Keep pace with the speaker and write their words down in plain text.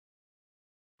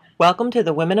Welcome to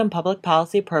the Women in Public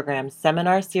Policy Program's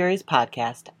Seminar Series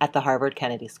podcast at the Harvard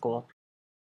Kennedy School.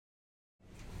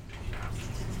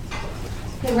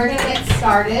 Okay, we're going to get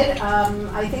started.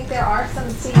 I think there are some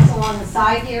seats along the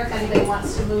side here if anybody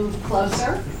wants to move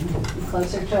closer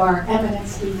to our eminent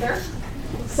speaker.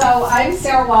 So I'm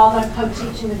Sarah Wald. I'm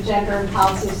co-teaching the Gender and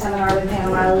Policy Seminar with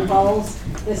Hannah Riley Bowles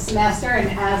this semester.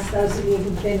 And as those of you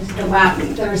who've been to the WAP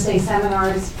Thursday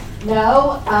seminars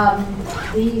know,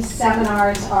 these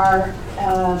seminars are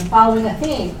following a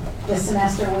theme this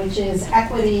semester, which is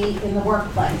equity in the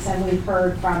workplace. And we've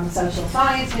heard from social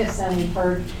scientists, and we've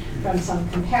heard from some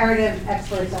comparative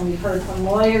experts, and we've heard from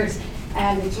lawyers.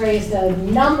 And it's raised a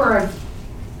number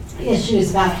of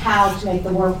issues about how to make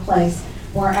the workplace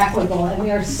more equitable. And we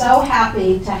are so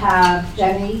happy to have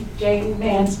Jane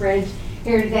Mansbridge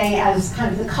here today as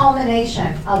kind of the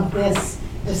culmination of this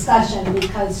discussion,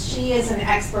 because she is an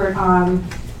expert on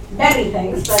many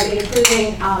things, but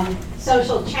including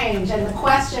social change. And the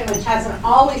question, which hasn't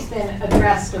always been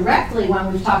addressed directly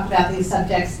when we've talked about these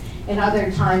subjects in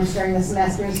other times during the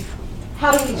semester, is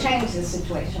how do we change this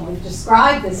situation? We've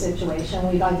described the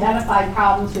situation, we've identified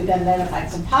problems, we've identified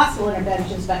some possible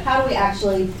interventions, but how do we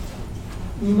actually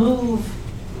move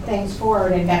things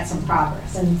forward and get some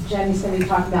progress? And Jenny's going to be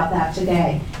talking about that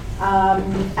today.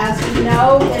 As we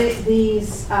know,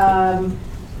 these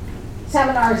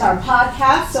seminars are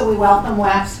podcasts, so we welcome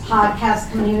WAP's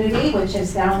podcast community, which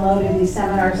has downloaded these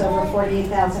seminars over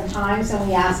 48,000 times, and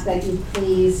we ask that you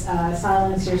please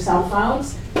silence your cell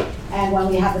phones, and when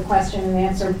we have the question and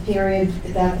answer period,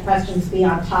 that the questions be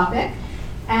on topic.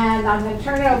 And I'm going to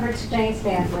turn it over to Jane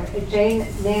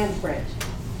Mansbridge.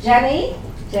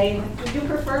 Jane, would you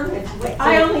prefer it?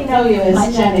 I only know you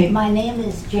as Jenny. My name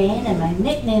is Jane, and my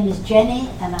nickname is Jenny,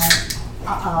 and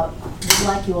I would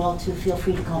like you all to feel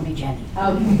free to call me Jenny.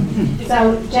 Okay.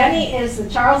 So Jenny is the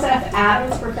Charles F.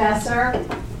 Adams Professor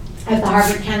at the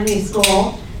Harvard Kennedy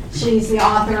School. She's the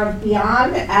author of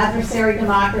Beyond Adversary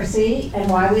Democracy and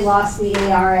Why We Lost the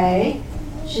ARA.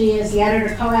 She is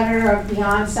the co-editor of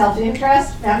Beyond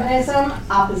Self-Interest, Feminism,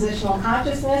 Oppositional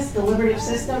Consciousness, Deliberative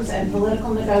Systems, and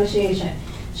Political Negotiation.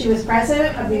 She was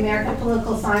president of the American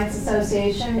Political Science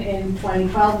Association in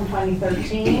 2012 and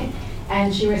 2013,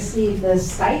 and she received the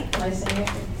SCITE, am I saying it?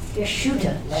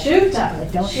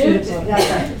 Schutte. Don't shoot. That's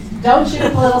right. Don't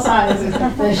shoot political sciences.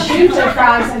 The Schutte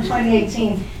Prize in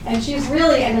 2018. And she's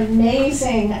really an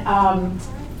amazing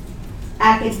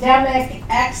academic,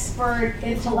 expert,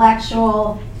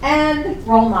 intellectual, and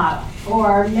role model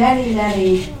for many,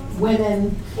 many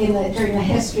women during the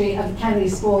history of the Kennedy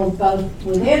School, both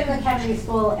within the Kennedy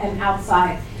School and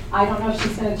outside. I don't know if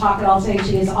she's going to talk at all today.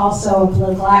 She is also a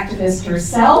political activist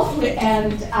herself,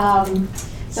 and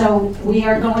so we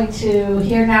are going to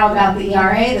hear now about the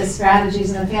ERA, the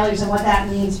strategies and the failures, and what that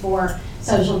means for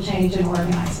social change and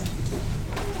organizing.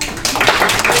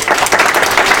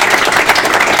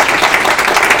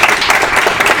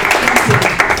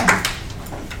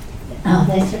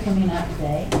 Thanks for coming out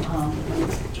today.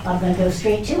 I'm going to go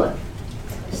straight to it.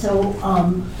 So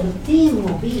the theme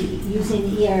will be using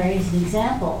the ERA as an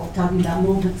example, talking about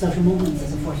social movements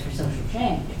as a force for social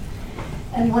change.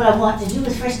 And what I want to do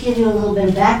is first give you a little bit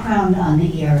of background on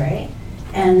the ERA,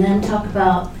 and then talk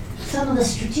about some of the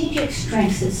strategic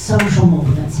strengths that social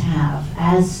movements have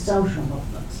as social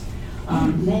movements.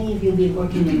 Many of you will be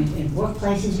working in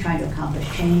workplaces trying to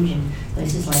accomplish change in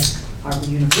places like Harvard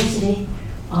University.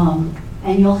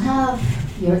 And you'll have,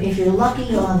 if you're lucky,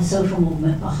 you'll have a social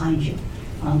movement behind you.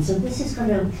 So this is going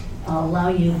to allow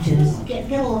you to get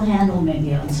a little handle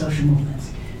maybe on social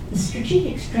movements. The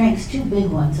strategic strengths, two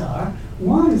big ones are,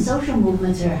 one, social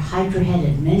movements are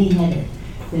hydra-headed, many-headed.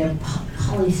 They're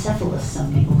polycephalous,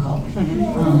 some people call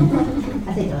them.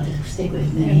 I think I'll just stick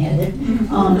with many-headed.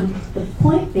 The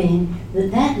point being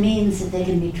that means that they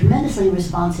can be tremendously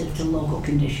responsive to local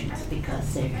conditions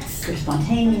because they're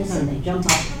spontaneous and they jump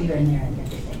up here and there and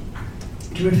everything.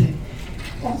 Terrific.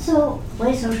 Also, the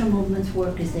way social movements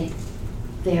work is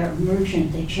they're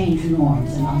emergent, they change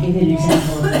norms, and I'll give you an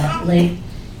example of that later.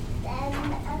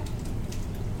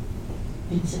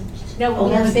 No,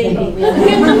 we have a baby.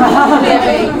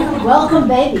 Welcome,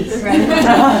 babies.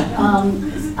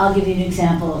 I'll give you an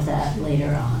example of that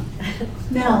later on.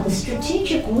 Now, the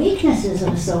strategic weaknesses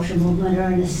of a social movement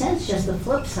are, in a sense, just the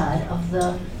flip side of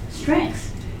the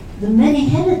strengths. The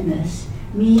many-headedness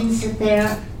means that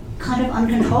they're kind of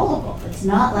uncontrollable. It's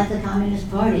not like the Communist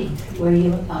Party, where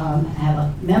you have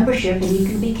a membership and you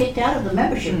can be kicked out of the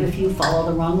membership if you follow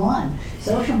the wrong line.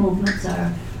 Social movements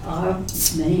are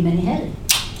many-headed.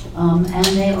 And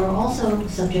they are also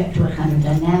subject to a kind of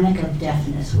dynamic of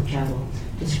deafness, which I will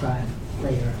describe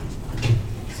later.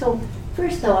 So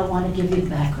First, though, I want to give you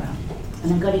background,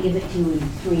 and I'm going to give it to you in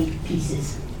 3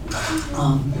 pieces.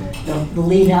 The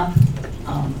lead up,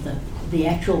 the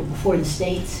actual before the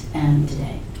states, and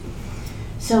today.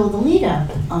 So the lead up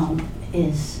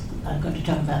is going to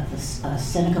talk about the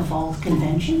Seneca Falls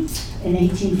Convention in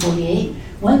 1848.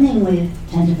 One thing we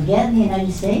tend to forget in the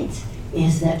United States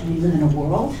is that we live in a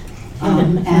world,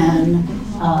 and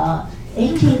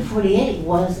 1848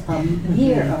 was a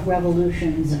year of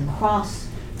revolutions across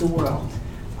the world.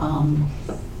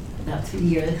 That's the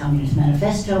year of the Communist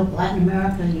Manifesto, Latin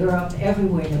America, Europe,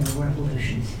 everywhere there were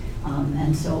revolutions.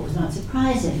 And so it was not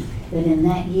surprising that in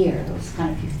that year, it was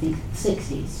kind of, if you think,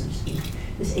 60s, so to speak,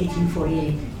 this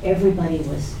 1848, everybody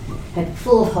had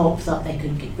full of hope, thought they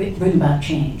could bring about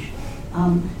change.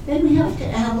 Then we have to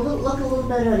look a little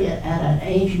bit at an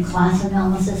age and class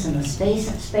analysis and a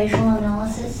spatial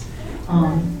analysis,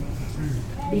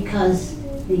 because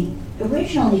the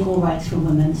original equal rights for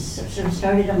women sort of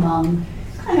started among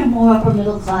kind of more upper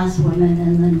middle class women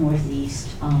in the Northeast,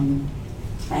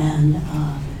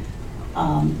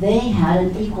 they had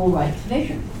an equal rights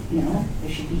vision.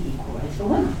 There should be equal rights for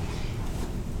women.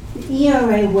 The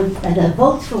ERA the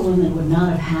votes for women would not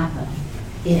have happened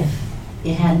if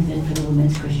it hadn't been for the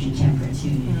Women's Christian Temperance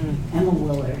Union, Emma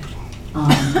Willard,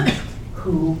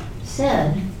 who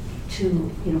said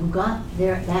who got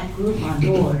that group on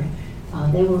board.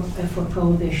 They were for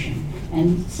prohibition,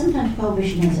 and sometimes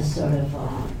prohibition has a sort of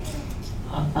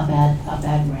a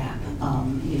bad rap.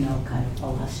 Kind of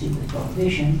how stupid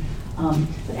prohibition.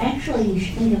 But actually, you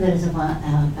should think of it as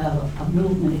a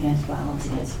movement against violence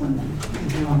against women.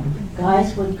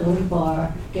 Guys would go to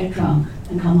bar, get drunk,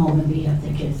 and come home and beat up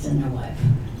their kids and their wife.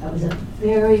 That was a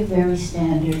very, very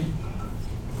standard,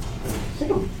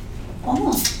 sort of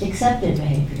almost accepted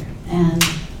behavior. And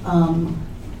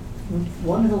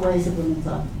one of the ways that women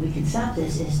thought we could stop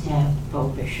this is to have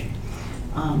prohibition.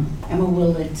 Emma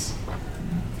Willard,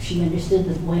 she understood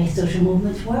the way social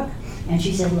movements work. And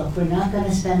she said, look, we're not going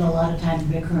to spend a lot of time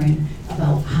bickering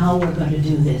about how we're going to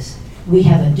do this. We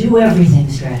have a do-everything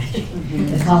strategy.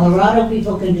 The Colorado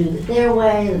people can do it their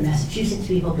way, the Massachusetts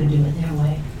people can do it their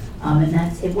way.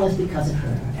 And it was because of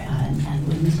her and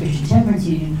the Women's Christian Temperance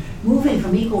Union moving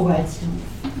from equal rights to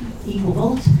equal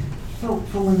votes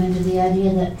for women to the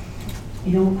idea that,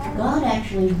 God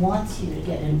actually wants you to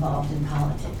get involved in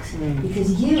politics.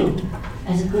 Because you,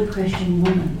 as a good Christian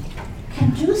woman,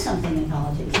 can do something in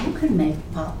politics. You can make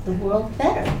the world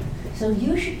better. So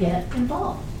you should get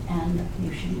involved, and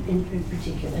you should, in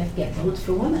particular, get votes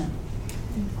for women.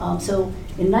 So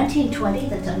in 1920,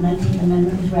 the 19th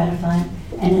Amendment was ratified,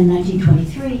 and in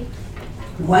 1923,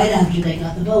 right after they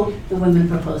got the vote, the women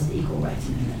proposed the Equal Rights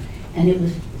Amendment, and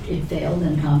it failed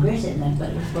in Congress, but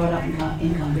it was brought up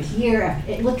in Congress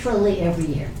literally every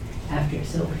year after.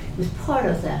 So it was part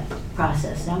of that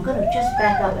process. Now I'm going to just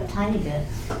back up a tiny bit.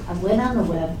 I went on the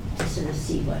web to sort of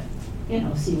see what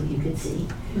you could see.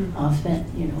 Spent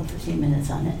 15 minutes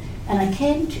on it, and I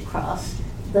came across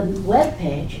the web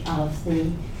page of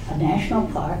the national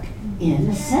park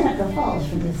in Seneca Falls.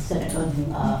 From the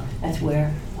Seneca, that's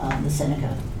where the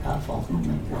Seneca Falls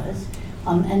movement was,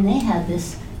 and they had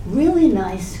this really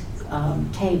nice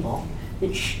table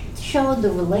that showed the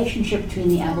relationship between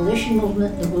the abolition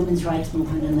movement, the women's rights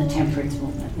movement, and the temperance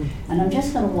movement. And I'm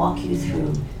just going to walk you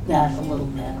through that a little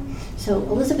bit. So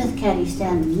Elizabeth Cady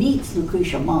Stanton meets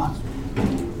Lucretia Mott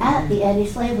at the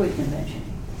Anti-Slavery Convention.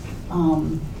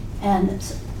 And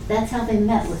that's how they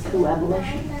met through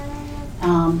abolition.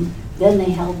 Then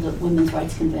they held the Women's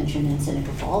Rights Convention in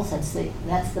Seneca Falls. That's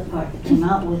the part that came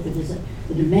out with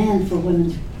the demand for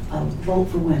women's vote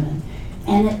for women.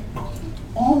 And it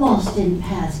almost didn't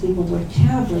pass. People were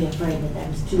terribly afraid that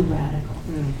was too radical.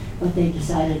 But they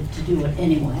decided to do it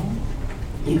anyway.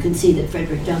 You can see that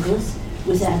Frederick Douglass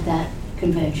was at that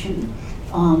convention.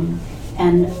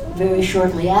 And very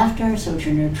shortly after,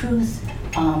 Sojourner Truth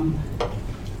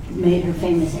made her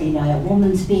famous Ain't I a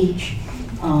Woman speech.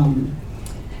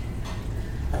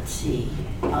 Let's see.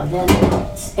 Then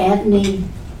Anthony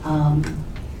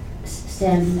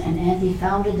Stanton and Andy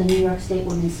founded the New York State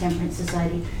Women's Temperance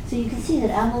Society. So you can see that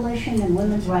abolition and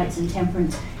women's rights and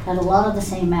temperance had a lot of the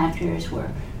same actors, were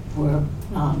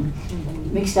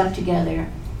mixed up together.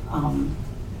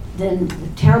 Then the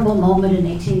terrible moment in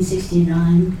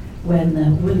 1869 when the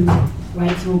women's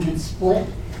rights movement split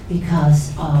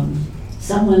because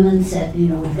some women said,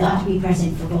 we've got to be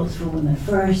pressing for votes for women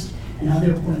first, and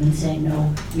other women saying,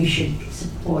 no, we should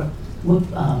support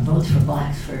votes for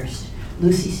blacks first.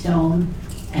 Lucy Stone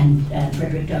and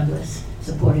Frederick Douglass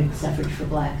supported suffrage for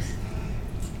blacks.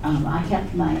 I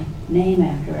kept my name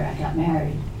after I got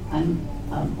married. I'm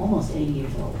almost 80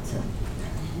 years old, so,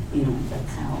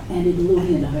 how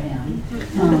antediluvian I am.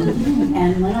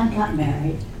 And when I got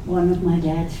married, one of my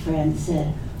dad's friends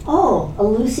said, "Oh, a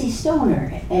Lucy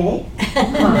Stoner, eh?"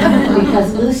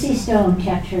 Because Lucy Stone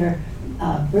kept her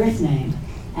birth name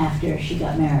after she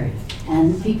got married.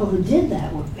 And people who did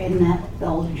that were in that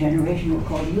older generation were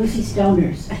called Lucy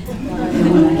Stoners.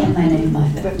 And when I get my name, my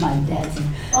dad said,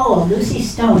 "Oh, a Lucy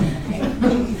Stoner."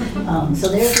 So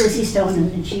there's Lucy Stone,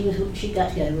 and she got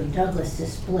together with Douglas to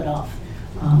split off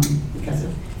because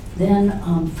of. Then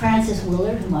Frances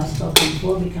Willard, whom I've spoken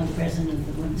before, becomes president of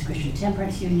the Women's Christian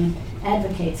Temperance Union,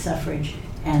 advocates suffrage,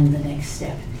 and the next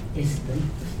step is the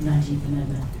 19th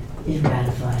Amendment is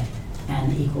ratified,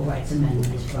 and the Equal Rights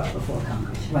Amendment is brought before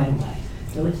Congress right away.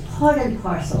 So it's part and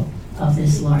parcel of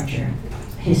this larger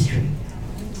history.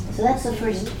 So that's the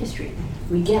first history.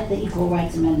 We get the Equal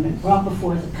Rights Amendment brought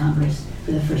before the Congress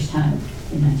for the first time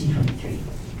in 1923.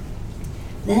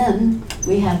 Then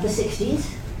we have the 60s.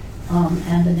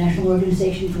 And the National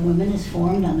Organization for Women is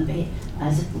formed on with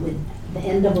the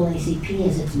NAACP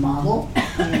as its model.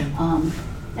 And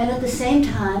at the same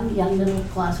time, young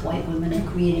middle-class white women are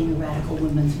creating a radical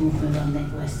women's movement on the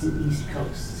West and East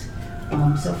Coasts.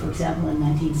 So for example, in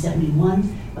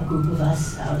 1971, a group of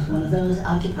us, I was one of those,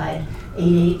 occupied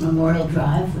 88 Memorial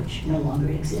Drive, which no longer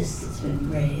exists, it's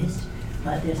been razed,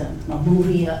 but there's a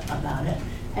movie about it.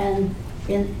 And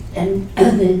the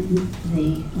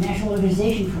National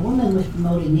Organization for Women was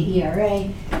promoting the ERA,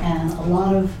 and a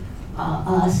lot of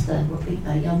us, the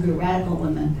younger radical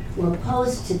women, were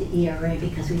opposed to the ERA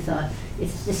because we thought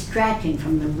it's distracting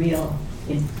from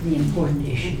the important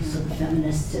issues. So the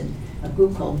feminists and a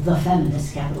group called The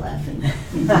Feminists, capital F, in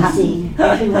D.C.,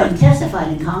 actually went and testified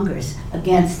in Congress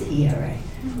against the ERA.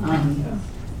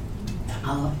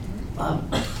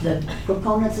 The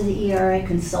proponents of the ERA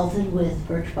consulted with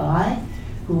Birch Bayh,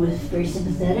 who was very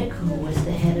sympathetic, who was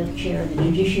the chair of the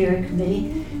Judiciary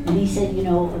Committee, and he said,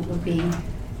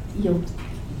 you'll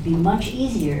be much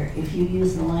easier if you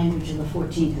use the language of the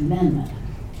 14th Amendment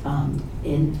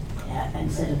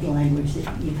instead of the language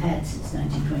that you've had since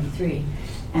 1923.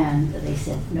 And they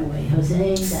said, no way,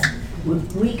 Jose, that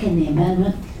would weaken the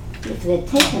amendment. If they had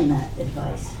taken that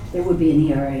advice, there would be an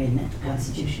ERA in the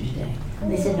Constitution today.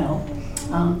 And they said no.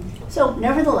 So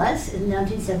nevertheless, in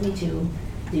 1972,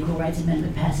 the Equal Rights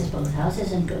Amendment passes both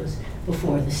houses and goes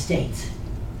before the states.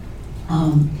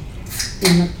 In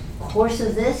the course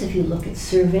of this, if you look at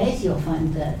surveys, you'll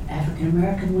find that African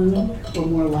American women were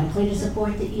more likely to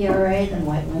support the ERA than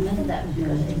white women, and that was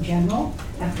because in general,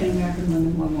 African American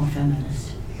women were more feminist.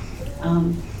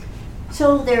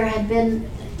 So there had been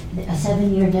a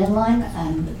 7-year deadline,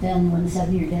 and then when the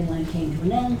 7-year deadline came to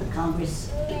an end, the Congress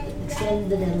extended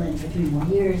the deadline for 3 more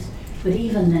years. But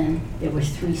even then, there was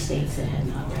 3 states that had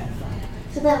not ratified.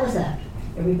 So that was that.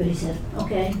 Everybody said,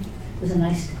 okay, it was a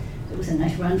nice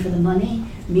run for the money.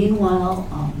 Meanwhile,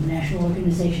 the National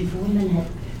Organization for Women had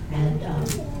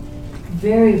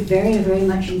very, very, very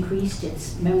much increased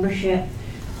its membership.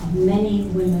 Many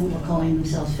women were calling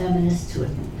themselves feminists who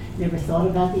had never thought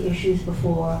about the issues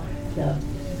before. The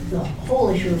whole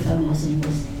issue of feminism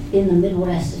was in the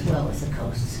Midwest as well as the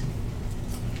coasts.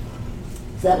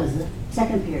 So that was the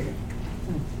second period.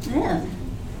 Then,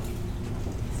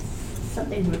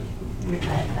 something I'm going to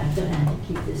have to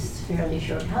keep this fairly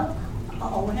short.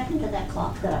 What happened to that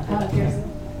clock that I put up here?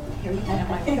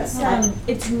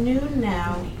 It's noon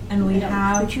now, and we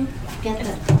have Could you get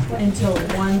that? until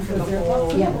 1 for the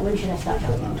whole. Yeah, but when should I stop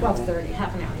talking? 12:30,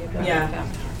 half an hour. Yeah.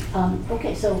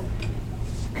 Okay, so,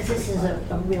 because this is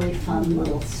a really fun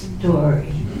little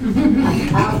story.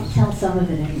 I'll tell some of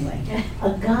it anyway.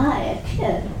 A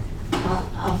kid,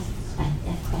 a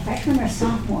freshman or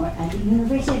sophomore at the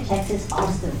University of Texas,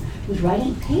 Austin, was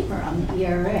writing a paper on the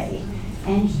ERA,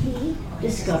 and he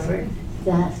discovered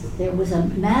that there was a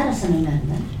Madison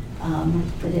Amendment,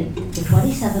 the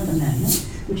 27th Amendment,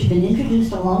 which had been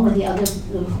introduced along with the other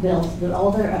bills, the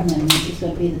older amendments. It's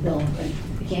going to be the bill,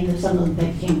 some of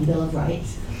them became the Bill of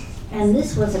Rights. And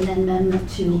this was an amendment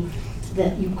to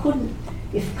that you couldn't,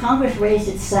 if Congress raised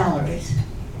its salaries,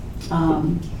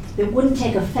 it wouldn't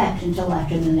take effect until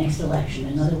after the next election.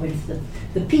 In other words,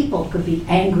 the people could be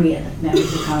angry at the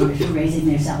members of Congress for raising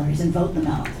their salaries and vote them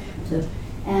out.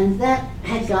 And that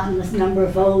had gotten a number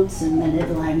of votes, and then it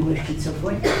languished and so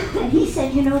forth. And he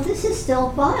said, this is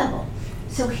still viable.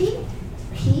 So he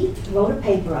wrote a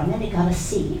paper on it. It got a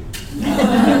C.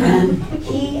 And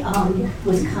he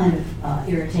was kind of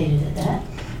irritated at that.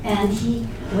 And he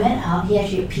went out, he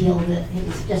actually appealed it. It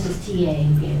was just his TA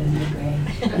who gave him the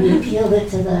grade. And he appealed it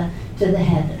to the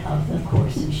head of the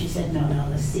course, and she said, no,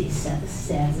 the C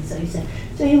stands. And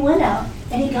so he went out,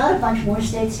 and he got a bunch more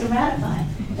states to ratify.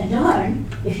 And darn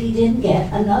if he didn't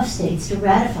get enough states to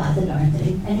ratify the darn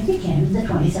thing, and it became the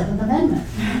 27th Amendment.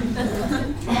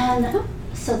 And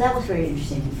so that was very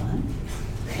interesting and fun.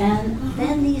 And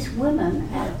then these women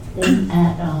at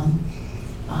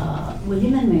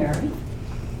William and Mary,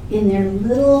 in their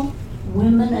little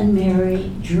Women and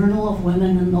Mary Journal of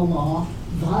Women and the Law,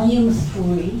 Volume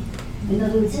 3, in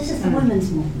other words, this is the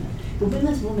women's movement. The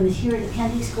women's movement is here at the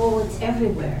Kennedy School, it's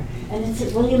everywhere. And it's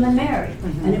at William and Mary.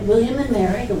 And at William and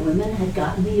Mary, the women had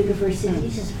gotten the university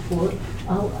to support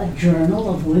a journal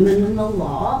of women in the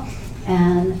law.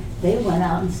 And they went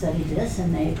out and studied this,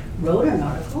 and they wrote an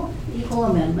article, Equal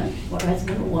Amendment,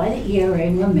 why the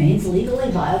ERA remains legally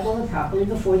viable and properly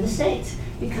before the states.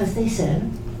 Because they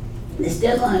said, this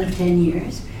deadline of 10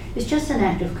 years is just an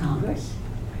act of Congress.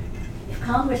 If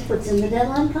Congress puts in the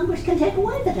deadline, Congress can take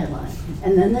away the deadline,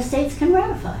 and then the states can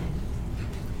ratify it.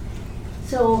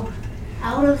 So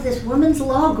out of this women's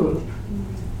law group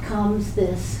comes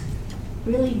this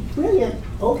really brilliant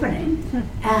opening,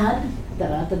 and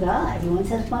da-da-da-da, everyone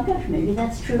says, my gosh, maybe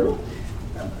that's true.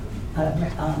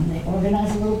 They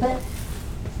organize a little bit.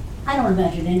 I don't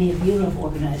imagine any of you have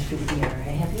organized for the ERA.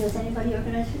 Have you? Has anybody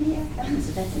organized for the ERA?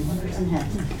 That's one person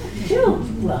has. Two.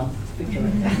 Well,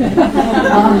 Victoria.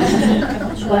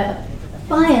 But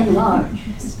by and large,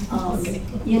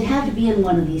 you'd have to be in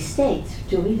one of these states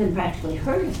to have even practically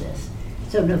heard of this.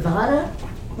 So Nevada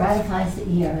ratifies the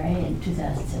ERA in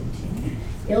 2017.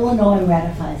 Illinois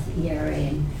ratifies the ERA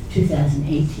in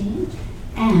 2018.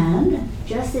 And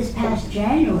just this past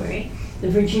January, the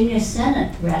Virginia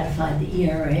Senate ratified the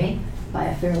ERA by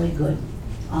a fairly good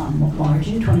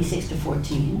margin,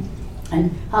 26-14.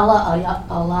 And Hala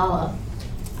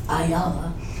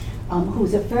Ayala,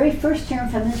 who's a very first-term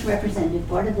feminist representative,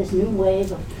 part of this new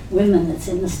wave of women that's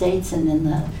in the states and in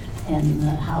the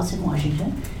House in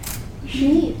Washington,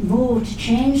 she moved to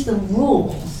change the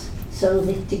rules so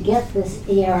that to get this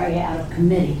ERA out of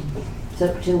committee,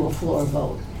 so to a floor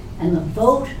vote. And the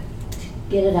vote to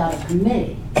get it out of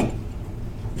committee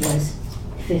was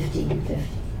 50-50.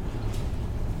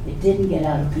 It didn't get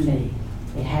out of committee.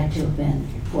 It had to have been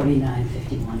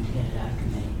 49-51 to get it out of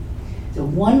committee. So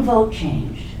one vote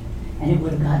changed, and it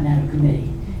would have gotten out of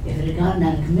committee. If it had gotten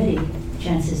out of committee,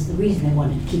 chances, the reason they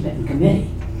wanted to keep it in committee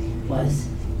was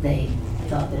they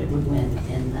thought that it would win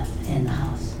in the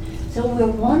House. So we're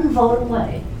one vote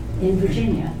away in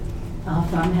Virginia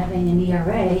from having an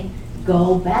ERA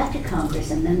go back to Congress,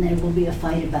 and then there will be a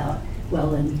fight about, well,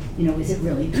 then, is it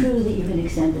really true that you can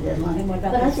extend the deadline? And what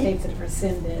about the states that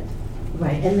rescinded?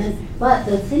 Right, and then, but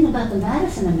the thing about the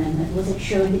Madison Amendment was it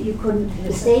showed that you couldn't,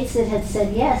 the states that had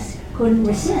said yes couldn't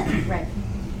rescind. Right.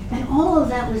 And all of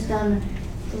that was done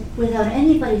without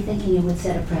anybody thinking it would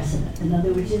set a precedent. In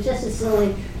other words, it's just a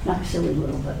silly, not silly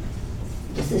little, but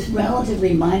just this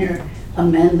relatively minor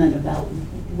amendment about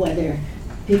whether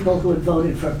people who had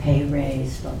voted for a pay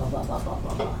raise, blah, blah, blah, blah, blah,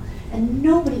 blah, blah. And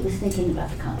nobody was thinking about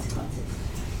the consequences.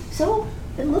 So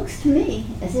it looks to me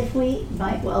as if we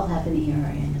might well have an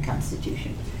ERA in the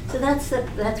Constitution. So that's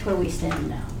where we stand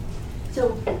now.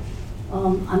 So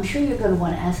I'm sure you're going to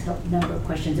want to ask a number of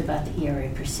questions about the ERA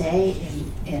per se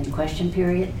in question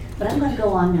period, but I'm going to go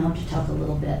on now to talk a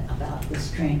little bit about the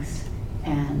strengths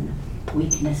and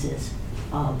weaknesses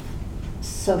of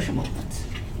social movements.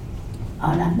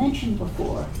 And I mentioned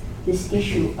before this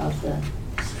issue of the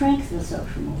strength of the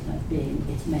social movement being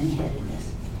its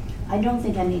many-headedness. I don't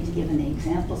think I need to give any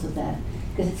examples of that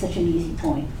because it's such an easy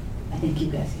point. I think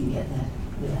you guys can get that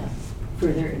without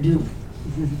further ado.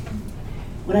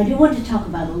 What I do want to talk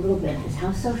about a little bit is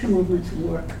how social movements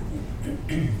work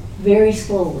very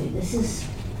slowly. This is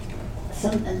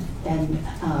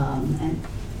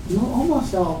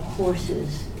almost all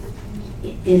courses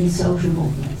in social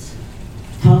movements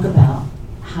talk about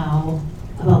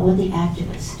what the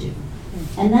activists do.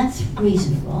 And that's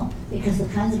reasonable because the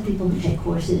kinds of people who take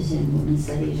courses in women's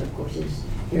studies or courses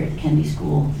here at the Kennedy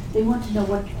School, they want to know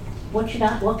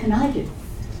what can I do?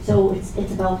 So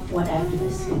it's about what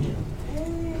activists can do.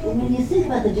 But when you think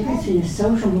about the difference between a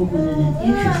social movement and an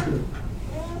interest group,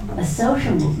 a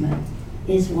social movement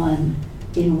is one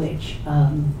in which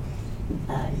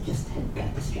I just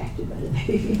got distracted by the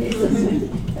baby.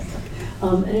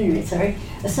 At any rate, sorry.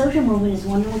 A social movement is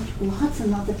one in which lots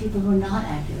and lots of people who are not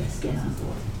activists get on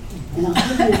board. And I'll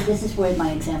give you, this is where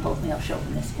my example of male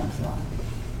chauvinist comes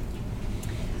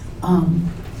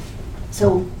along.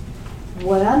 So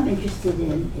what I'm interested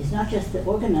in is not just the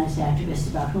organized activists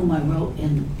about whom I wrote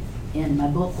in my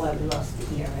book, Why We Lost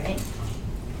the ERA.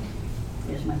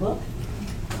 Here's my book.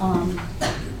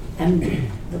 and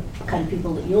the kind of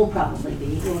people that you'll probably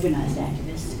be, organized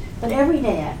activists, but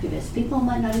everyday activists. People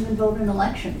might not even vote in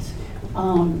elections,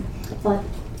 but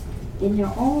in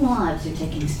their own lives are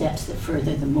taking steps that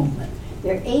further the movement.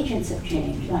 They're agents of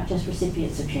change, not just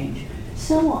recipients of change.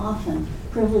 So often,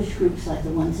 privileged groups like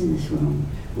the ones in this room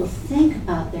will think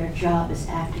about their job as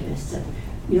activists of,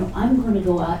 I'm going to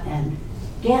go out and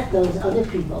get those other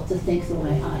people to think the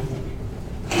way I think.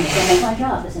 And that's my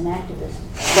job as an activist.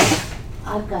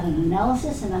 I've got an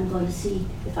analysis and I'm going to see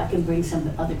if I can bring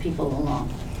some other people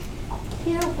along.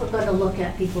 Here we're going to look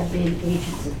at people being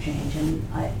agents of change, and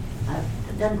I've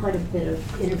done quite a bit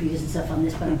of interviews and stuff on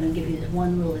this, but I'm going to give you this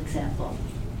one little example.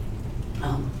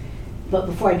 But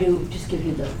before I do, just give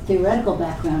you the theoretical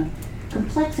background.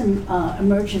 Complex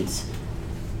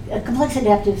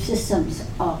adaptive systems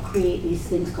create these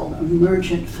things called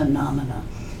emergent phenomena.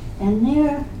 And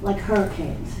they're like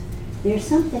hurricanes. There's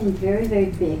something very,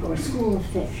 very big, or a school of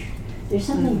fish. There's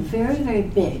something very, very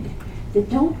big that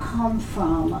don't come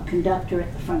from a conductor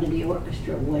at the front of the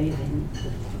orchestra waving,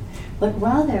 but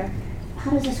rather,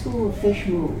 how does a school of fish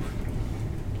move?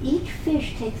 Each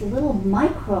fish takes little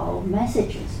micro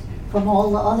messages from all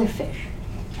the other fish,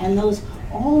 and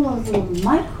all those little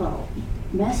micro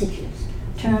messages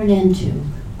turn into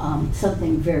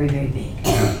something very, very big.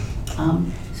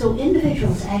 So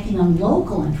individuals acting on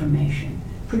local information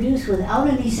produce, without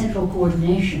any central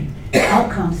coordination,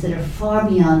 outcomes that are far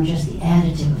beyond just the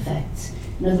additive effects.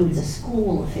 In other words, a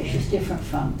school of fish is different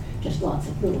from just lots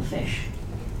of little fish.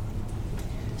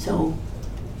 So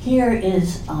here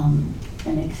is an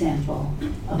example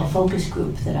of a focus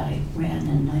group that I ran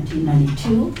in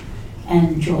 1992.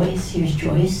 And Joyce, here's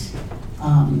Joyce.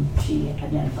 She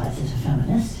identifies as a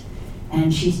feminist.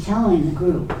 And she's telling the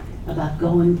group about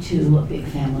going to a big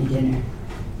family dinner.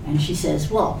 And she says,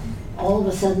 well, all of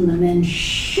a sudden the men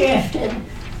shifted,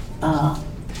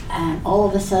 and all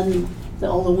of a sudden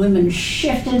all the women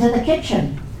shift into the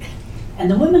kitchen.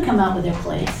 And the women come out with their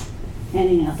plates,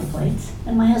 handing out the plates,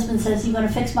 and my husband says, you gonna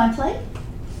fix my plate?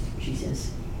 She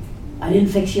says, I didn't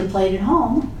fix your plate at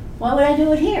home. Why would I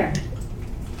do it here?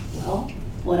 Well,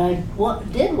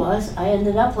 what did was I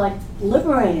ended up like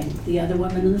liberating the other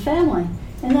women in the family.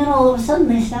 And then all of a sudden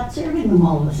they stopped serving them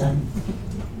all of a sudden.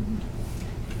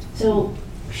 So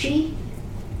she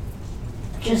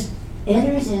just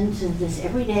enters into this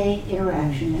everyday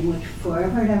interaction in which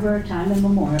forever and ever, time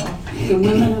immemorial, the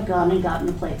women have gone and gotten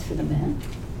the plates for the men.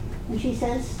 And she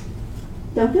says,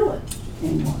 don't do it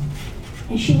anymore.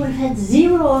 And she would have had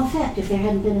zero effect if there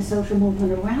hadn't been a social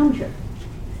movement around her.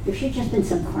 If she'd just been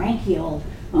some cranky old,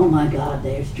 oh my God,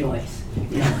 there's Joyce.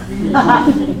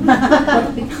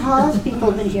 But because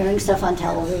people have been hearing stuff on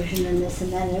television and this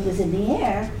and that, and it was in the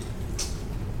air,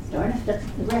 darn if the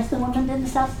rest of the women didn't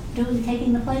stop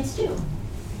taking the plates too.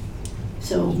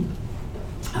 So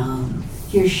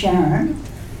here's Sharon.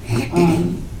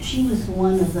 She was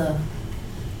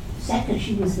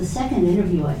she was the second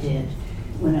interview I did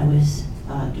when I was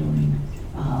doing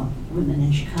women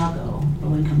in Chicago,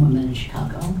 low-income women in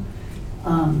Chicago.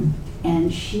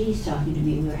 And she's talking to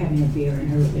me, we were having a beer in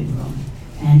her living room,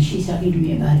 and she's talking to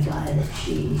me about a guy that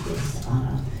she is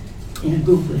in a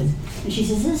group with. And she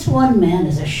says, this one man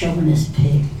is a chauvinist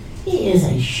pig. He is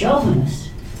a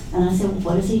chauvinist. And I said, well,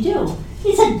 what does he do?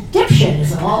 He's a dipshit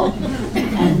is all.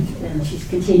 And she's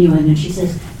continuing, and she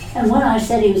says, and when I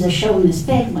said he was a chauvinist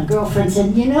pig, my girlfriend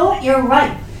said, you know what, you're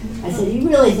right. I said, he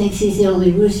really thinks he's the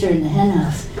only rooster in the hen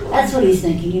house. That's what he's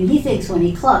thinking, and he thinks when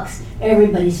he clucks,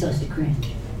 everybody's supposed to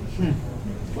cringe.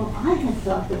 Well, I had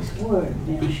thought this word,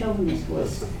 chauvinist,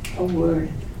 was a word,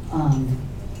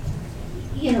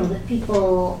 that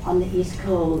people on the East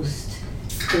Coast,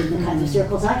 in the kind of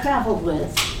circles I traveled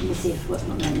with, let me see what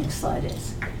my next slide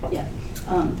is. Yeah.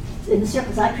 In the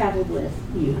circles I traveled with,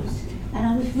 used. And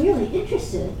I was really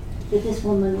interested that this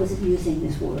woman was using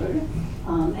this word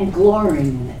and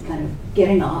glorying in it, kind of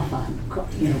getting off on,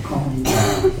 calling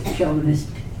a chauvinist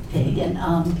pig.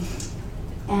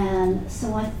 And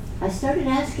so I started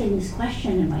asking this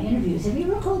question in my interviews. Have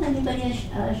you ever called anybody a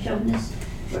chauvinist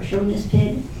or a chauvinist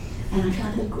pig? And I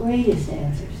got the greatest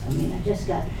answers. I mean, I just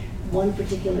got one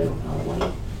particular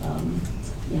white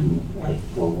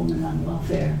poor woman on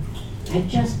welfare. Had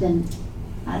just been,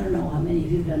 I don't know how many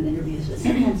of you have done interviews, but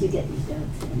sometimes you get these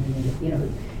doubts,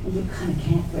 and you kind of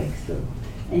can't break through.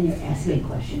 And you're asking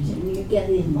questions, and you get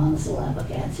these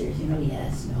monosyllabic answers,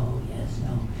 yes, no, yes,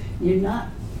 no. You're not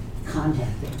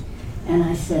contacting. And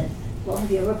I said, well,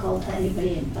 have you ever called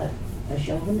anybody a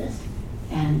chauvinist?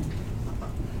 And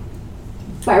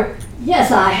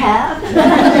yes, I have.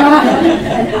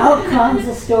 And out comes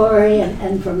the story,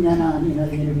 and from then on,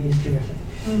 the interview is terrific.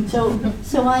 So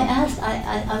I asked,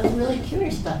 I was really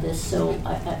curious about this, so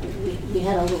we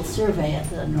had a little survey at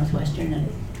the Northwestern,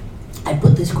 and I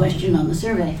put this question on the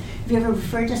survey. Have you ever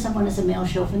referred to someone as a male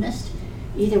chauvinist,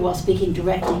 either while speaking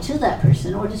directly to that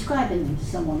person or describing them to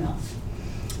someone else?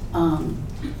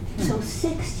 So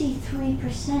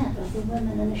 63% of the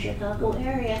women in the Chicago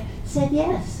area said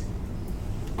yes.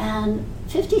 And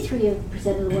 53%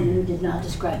 of the women who did not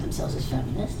describe themselves as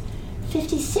feminist,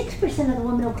 56% of the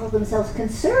women who called themselves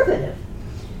conservative,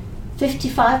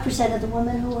 55% of the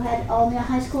women who had only a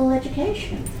high school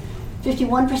education,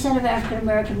 51% of African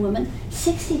American women,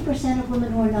 60% of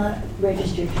women who are not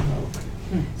registered to vote.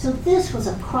 So this was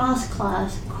a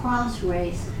cross-class,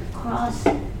 cross-race,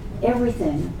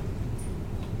 cross-everything,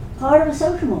 part of a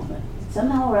social movement.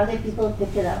 Somehow or other people have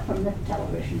picked it up from the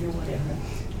television or whatever,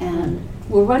 and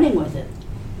we're running with it.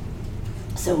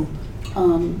 So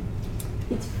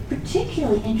it's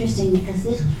particularly interesting because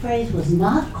this phrase was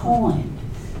not coined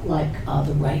like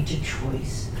the right to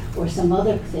choice or some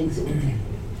other things that were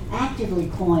actively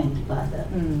coined by the,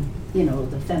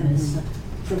 the feminists,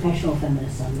 professional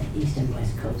feminists on the East and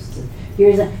West Coasts. And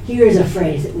here's a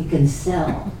phrase that we can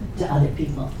sell to other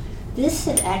people. This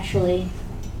had actually,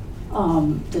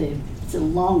 it's a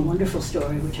long, wonderful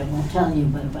story, which I won't tell you,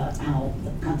 but about how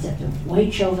the concept of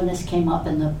white chauvinist came up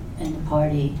in the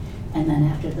party, and then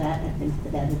after that, I think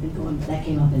that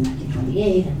came up in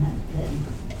 1928, and that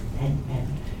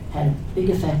had a big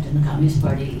effect in the Communist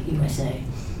Party USA.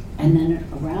 And then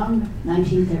around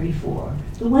 1934,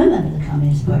 the women of the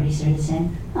Communist Party started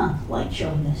saying, white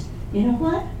chauvinist. You know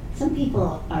what? Some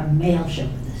people are male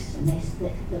chauvinists, and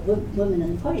the women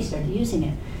in the party started using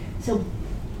it. So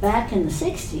back in the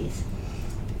 60s,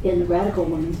 in the radical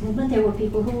women's movement, there were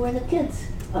people who were the kids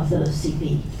of those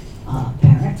CP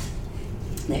parents.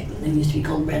 They used to be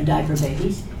called red diaper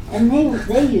babies, and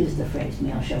they used the phrase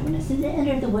male chauvinist, and they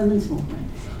entered the women's movement.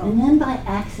 And then by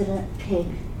accident, pig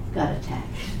got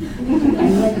attached. And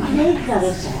when pig got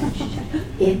attached,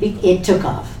 it took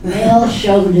off. Male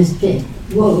chauvinist pig.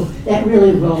 Whoa, that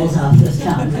really rolls off the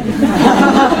tongue.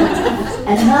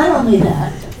 And not only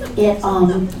that,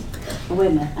 wait a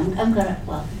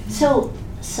minute,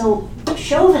 so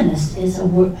chauvinist is a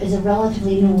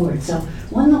relatively new word. So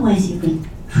one of the ways you can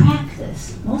track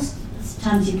this, most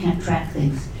times you can't track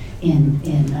things in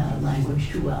language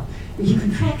too well, but you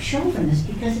can track chauvinist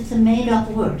because it's a made-up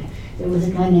word. There was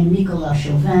a guy named Nicolas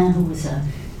Chauvin who was a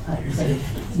sort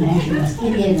of nationalist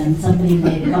idiot, and somebody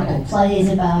made a couple of plays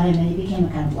about him, and he became a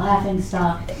kind of laughing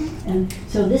stock. And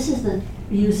so this is the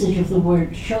usage of the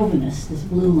word chauvinist, this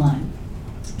blue line,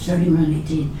 starting around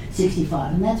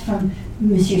 1865, and that's from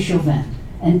Monsieur Chauvin.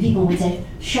 And people would say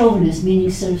chauvinist, meaning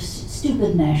sort of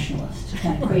stupid nationalist,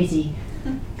 kind of crazy,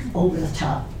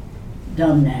 over-the-top,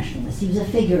 dumb nationalist. He was a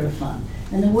figure of fun.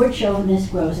 And the word chauvinist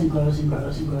grows and grows and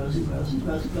grows and grows and grows and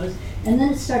grows and grows. And then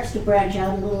it starts to branch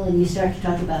out a little, and you start to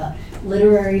talk about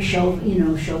literary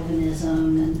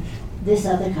chauvinism and this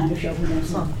other kind of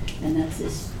chauvinism. And that's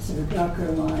this sort of darker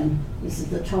line. This is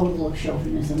the total of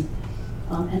chauvinism.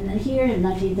 And then here in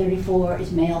 1934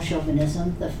 is male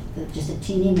chauvinism, just a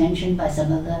teeny mention by some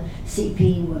of the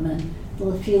CP women,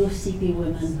 a few CP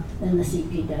women, then the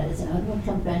CP dies out. We'll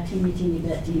come back teeny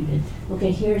bit.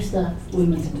 Okay, here's the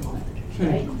women's movement,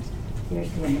 right? Here's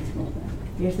the women's movement.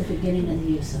 Here's the beginning of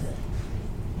the use of it.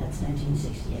 That's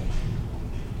 1968.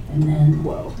 And then,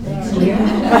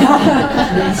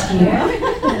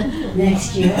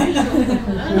 next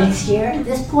year, at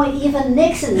this point, even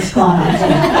Nixon is caught on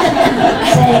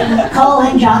saying,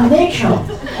 calling John Mitchell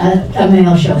a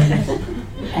male chauvinist.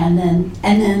 And then,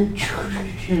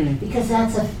 because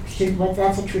that's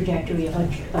a trajectory of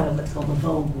what's called a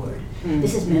vogue word.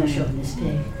 This is male chauvinist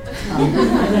pig.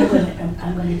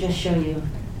 I'm going to just show you.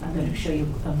 I'm going to show you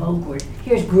a vogue word.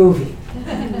 Here's groovy.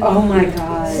 Oh my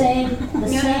God. Same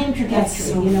trajectory. That's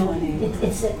so funny.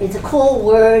 It's a cool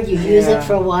word. You use it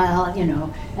for a while,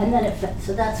 and then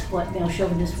so that's what male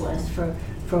chauvinist was for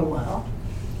a while.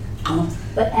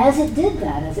 But as it did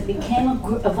that, as it became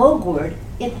a vogue word,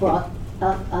 it brought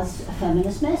us a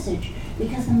feminist message.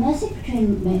 Because the message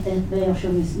between male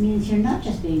chauvinist means you're not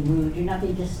just being rude, you're not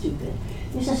being just stupid.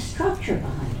 There's a structure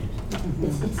behind it.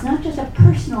 It's not just a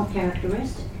personal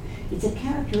characteristic. It's a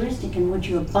characteristic in which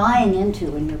you're buying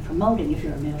into and you're promoting, if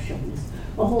you're a male chauvinist,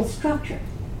 a whole structure.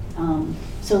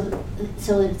 So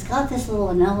it's got this little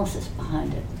analysis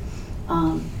behind it.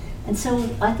 And so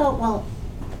I thought, well,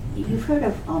 you've heard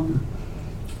of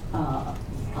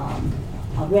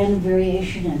random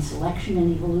variation and selection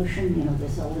and evolution.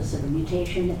 There's all this sort of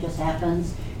mutation that just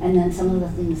happens, and then some of the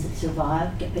things that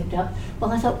survive get picked up.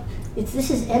 Well, I thought this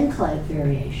is enclave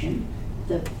variation.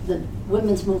 the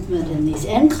women's movement in these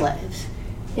enclaves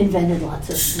invented lots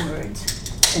of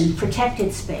words and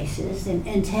protected spaces and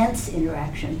intense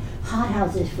interaction,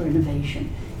 hothouses for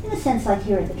innovation. In a sense, like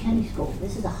here at the Kennedy School,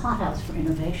 this is a hothouse for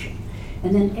innovation.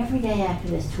 And then everyday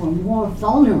activists who are more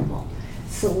vulnerable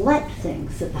select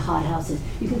things that the hothouses,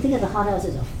 you can think of the hothouse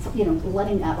as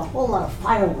letting out a whole lot of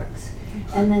fireworks.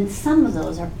 And then some of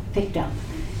those are picked up.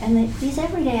 And these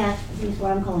everyday activists,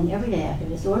 what I'm calling everyday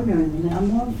activists, ordinary women, are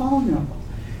more vulnerable.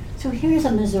 So here's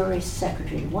a Missouri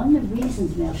secretary. One of the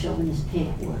reasons male chauvinist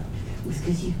pig worked was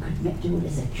because you could do it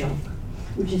as a joke,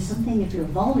 which is something, if you're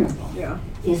vulnerable,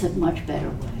 is a much better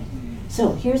way.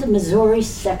 So here's a Missouri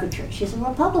secretary. She's a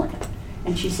Republican.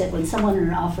 And she said when someone in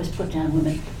her office put down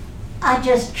women, I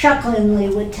just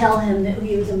chucklingly would tell him that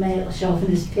he was a male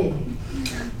chauvinist pig.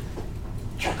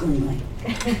 Chucklingly.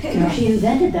 She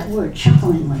invented that word,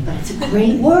 chucklingly, but it's a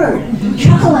great word.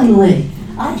 Chucklingly.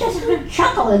 I just would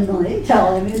chucklingly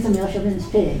tell him he was a male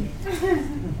chauvinist pig.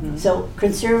 So,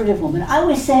 conservative woman, I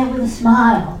always say it with a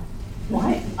smile.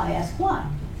 Why? I ask why.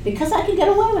 Because I can get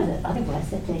away with it. Otherwise,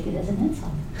 they take it as an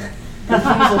insult.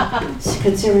 Here's a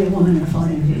conservative woman in a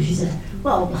phone interview. She says,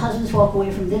 well, the husbands walk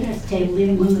away from dinner table,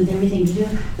 leaving women with everything to do.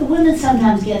 The women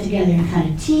sometimes get together and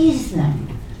kind of tease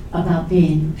them about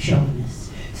being chauvinists.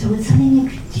 So it's something you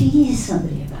could tease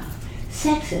somebody about.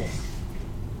 Sexist.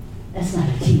 That's not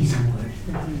a teasing word.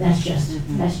 That's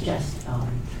just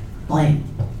blame.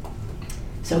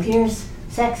 So here's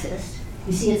sexist.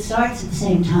 You see, it starts at the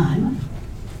same time.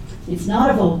 It's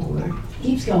not a vocal word.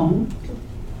 Keeps going.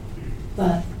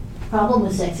 But the problem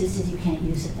with sexist is you can't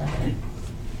use it that way.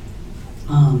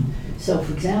 So,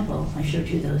 for example, I showed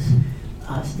you those.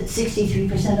 That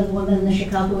 63% of the women in the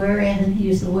Chicago area had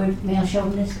used the word male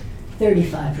chauvinist.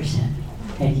 35%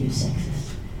 had used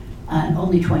sexist. And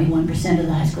only 21% of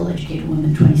the high school educated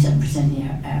women, 27%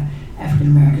 of the African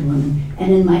American women.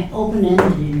 And in my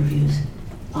open-ended interviews,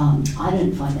 I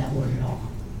didn't find that word at all.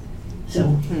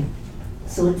 So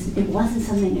it wasn't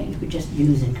something that you could just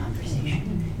use in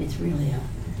conversation. It's really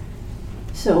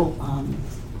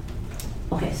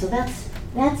okay. So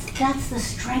that's the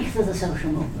strength of the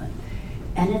social movement,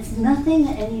 and it's nothing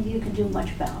that any of you can do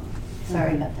much about.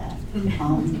 Sorry about that.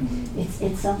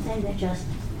 It's something that just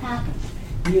happens.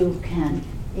 You can.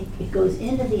 It goes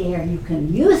into the air. You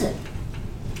can use it,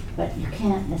 but you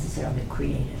can't necessarily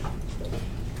create it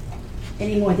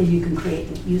any more than you can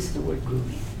use the word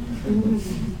groovy.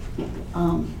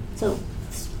 So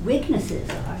weaknesses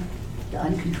are the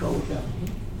uncontrollability.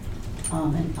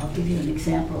 And I'll give you an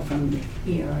example from the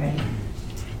ERA.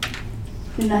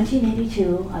 In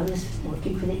 1982, I was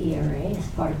working for the ERA. As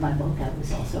part of my book, I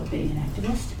was also being an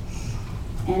activist.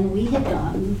 And we had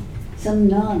gotten some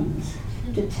nuns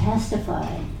to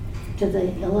testify to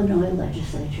the Illinois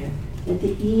legislature that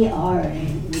the ERA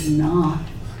would not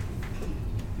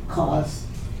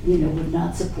would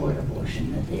not support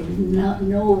abortion, that there was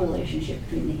no relationship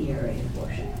between the ERA and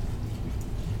abortion.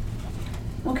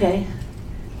 Okay.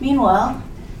 Meanwhile,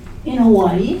 in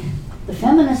Hawaii, the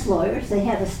feminist lawyers, they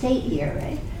have a state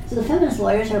ERA. So the feminist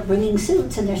lawyers are bringing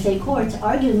suits in their state courts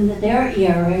arguing that their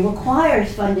ERA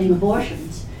requires funding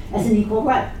abortions as an equal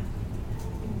right.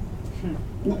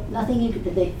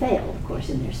 They failed, of course,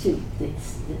 in their suit. Their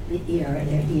ERA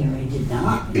did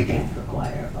not, in fact,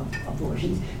 require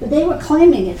abortions, but they were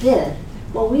claiming it did,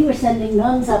 while we were sending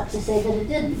nuns up to say that it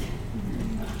didn't.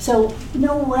 So,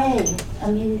 no way.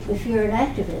 I mean, if you're an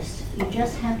activist, you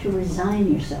just have to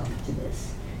resign yourself to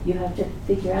this. You have to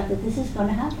figure out that this is going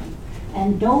to happen.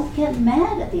 And don't get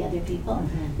mad at the other people.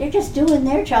 Mm-hmm. They're just doing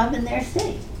their job in their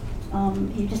state.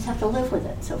 You just have to live with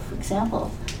it. So, for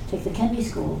example, take the Kennedy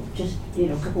School. Just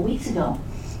a couple weeks ago,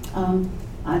 I'm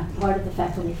part of the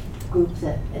faculty group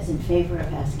that is in favor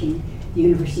of asking the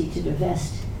university to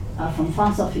divest from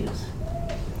fossil fuels.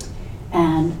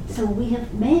 And so we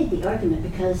have made the argument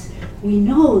because we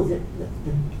know that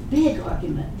the big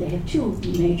argument, they have two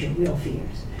major real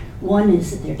fears. One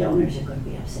is that their donors are going to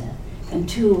be upset, and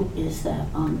two is that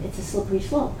it's a slippery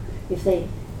slope. If they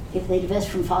divest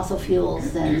from fossil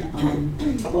fuels, then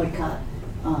boycott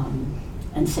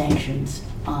and sanctions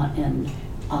and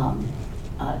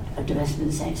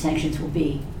divestment sanctions will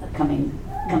be coming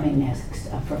next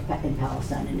in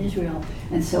Palestine and Israel,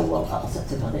 and so will all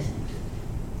sorts of other things.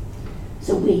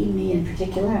 So me in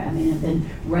particular, I've been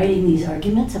writing these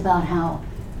arguments about how,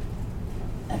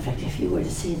 in fact, if you were to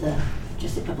see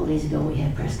just a couple days ago we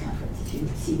had a press conference, if you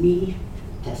would see me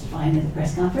testifying at the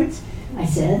press conference, I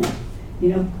said,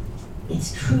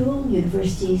 it's true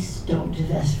universities don't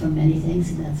divest from many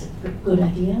things, and that's a good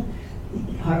idea.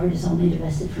 Harvard is only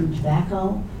divested from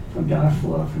tobacco, from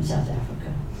Darfur, from South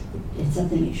Africa. It's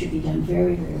something that should be done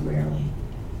very, very rarely.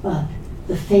 But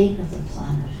the fate of the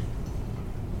planet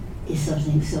is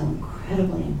something so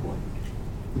incredibly important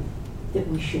that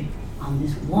we should, on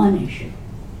this one issue,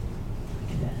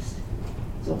 invest.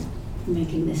 So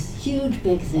making this huge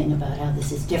big thing about how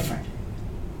this is different.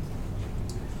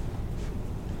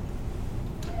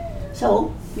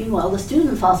 So, meanwhile, the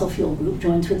student fossil fuel group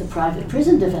joins with the private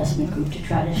prison divestment group to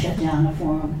try to shut down a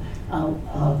forum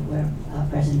where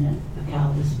President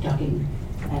Cal was talking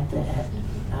at the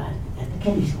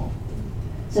Kennedy School.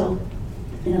 So,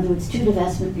 in other words, two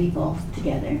divestment people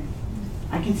together.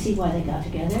 I can see why they got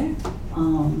together.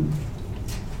 I'm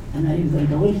not even going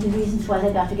to go into the reasons why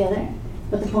they got together.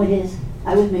 But the point is,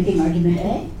 I was making argument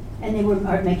A, and they were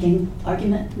making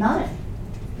argument not A.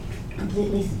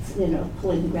 Completely,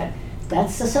 pulling the red.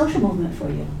 That's the social movement for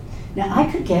you. Now, I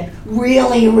could get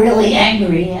really, really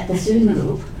angry at the student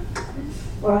group,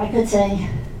 or I could say,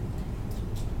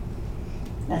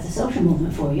 that's a social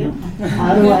movement for you.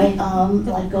 How do I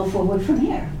go forward from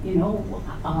here?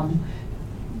 How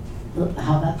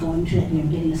about going to,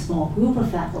 getting a small group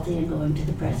of faculty and going to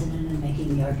the president and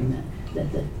making the argument that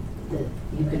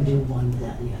you can do one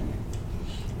without the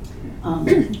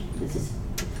other. This is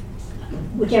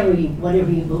whatever you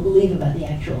believe about the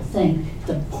actual thing.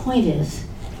 The point is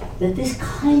that this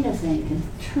kind of thing can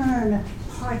turn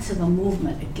parts of a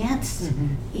movement against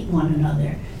one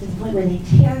another to the point where they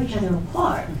tear each other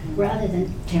apart rather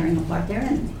than tearing apart their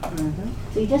enemy.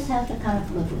 So you just have to kind of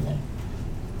live with it.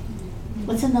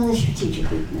 What's another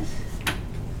strategic weakness?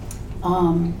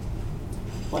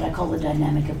 What I call the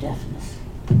dynamic of deafness.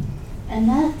 And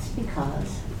that's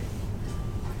because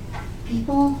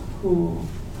people who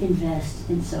invest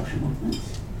in social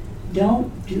movements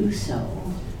don't do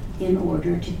so in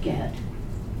order to get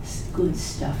good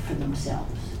stuff for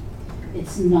themselves.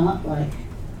 It's not like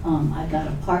I got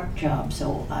a park job,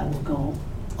 so I will go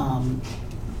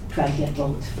try to get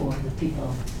votes for the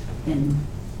people in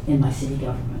my city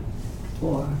government.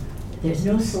 Or there's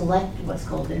no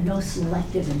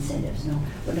selective incentives,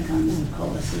 what economists would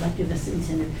call a selective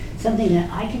incentive, something that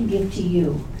I can give to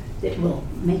you that will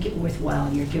make it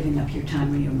worthwhile. You're giving up your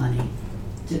time or your money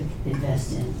to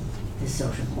invest in this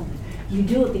social movement. You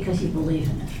do it because you believe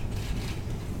in it.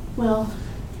 Well,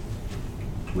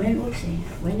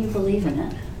 when you believe in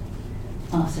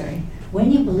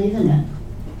it,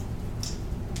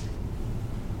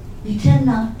 you tend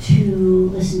not to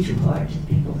listen too hard to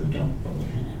people who don't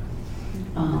believe in it,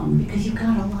 because you've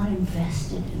got a lot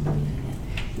invested in believing it.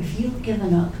 If you've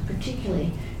given up,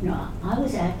 particularly, I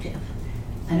was active,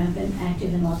 and I've been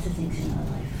active in lots of things in my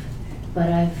life, but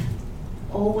I've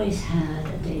always had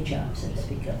a day job, so to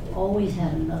speak. I've always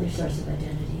had another source of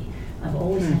identity. I've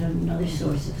always had another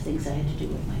source of things I had to do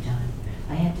with my time.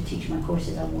 I had to teach my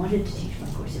courses. I wanted to teach my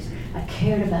courses. I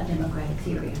cared about democratic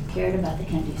theory. I cared about the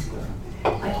Kennedy School.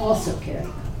 I also cared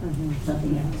about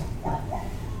something else.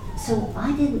 So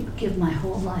I didn't give my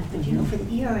whole life, but for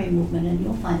the ERA movement, and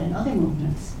you'll find in other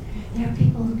movements, there are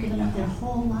people who've given up their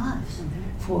whole lives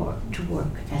to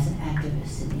work as an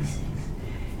activist in these things.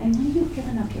 And when you've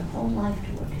given up your whole life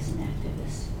to work as an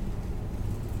activist,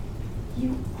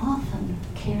 you often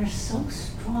care so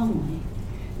strongly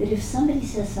that if somebody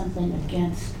says something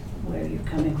against where you're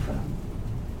coming from,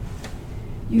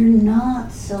 you're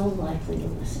not so likely to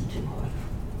listen too hard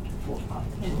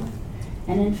to it.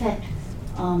 And in fact,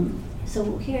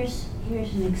 so here's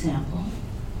an example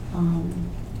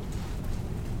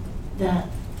that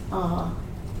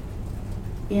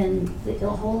in the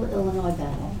whole Illinois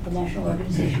battle, the National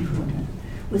Organization for Women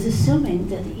was assuming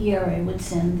that the ERA would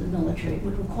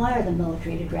would require the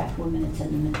military to draft women and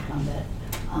send them into combat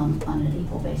on an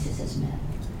equal basis as men.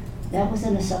 That was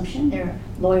an assumption. Their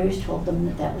lawyers told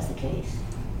them that was the case.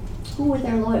 Who were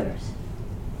their lawyers?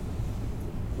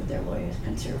 Were their lawyers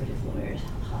conservative lawyers?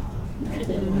 No,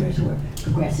 their lawyers were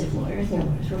progressive lawyers. Their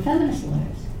lawyers were feminist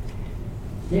lawyers.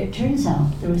 It turns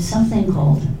out there was something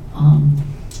called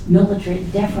military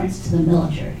deference to the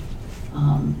military.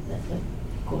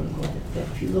 Quote unquote,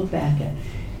 if you look back at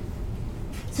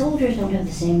soldiers don't have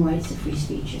the same rights to free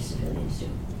speech as civilians do.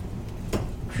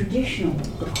 Traditionally,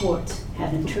 the courts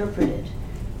have interpreted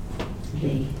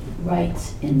the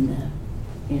rights in the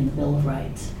Bill of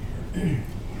Rights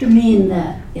to mean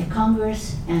that if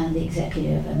Congress and the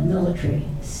executive and the military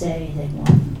say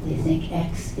they think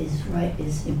X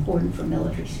is important for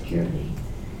military security,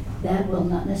 that will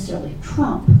not necessarily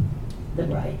trump the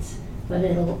rights, but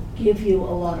it'll give you a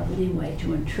lot of leeway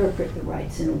to interpret the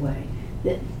rights in a way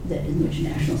that in which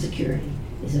national security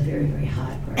is a very, very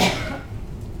high priority.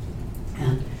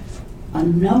 And a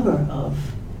number of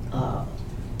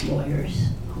lawyers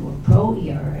who were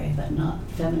pro-ERA but not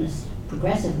feminist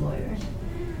progressive lawyers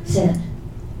said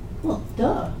Well,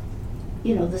 duh.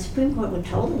 You know, the Supreme Court would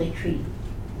totally treat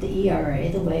the ERA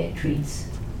the way it treats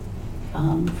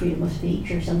freedom of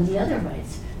speech or some of the other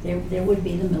rights. There would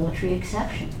be the military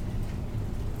exception.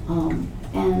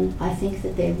 And I think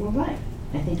that they were right.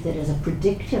 I think that as a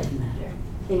predictive matter,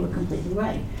 they were completely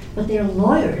right. But their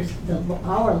lawyers,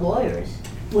 our lawyers,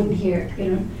 wouldn't hear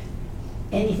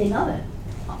anything of it.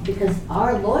 Because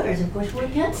our lawyers, of course, were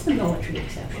against the military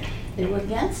exception. They were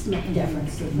against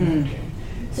deference to the military.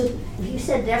 So if you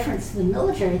said deference to the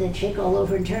military, they'd shake all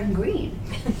over and turn green.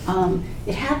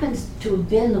 It happens to have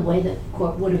been the way the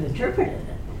court would have interpreted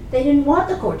it. They didn't want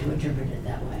the court to interpret it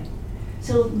that way.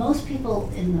 So most people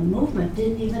in the movement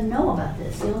didn't even know about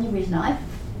this. The only reason I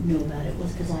knew about it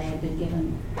was because I had been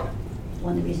given,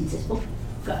 one of the reasons this book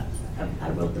I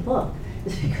wrote the book,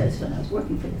 is because when I was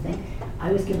working for the thing,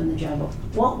 I was given the job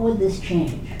of what would this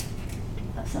change?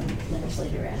 Some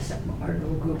legislator asked our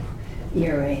little group,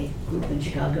 ERA group in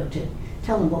Chicago, to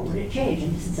tell them what would it change.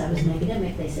 And since I was an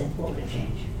academic, they said, what would it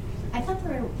change? I thought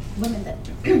there were women that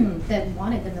that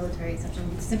wanted the military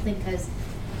exception simply because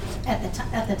at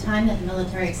the time that the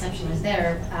military exception was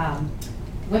there,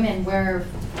 women were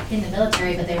in the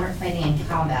military, but they weren't fighting in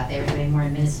combat. They were doing more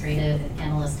administrative and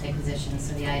analyst type positions.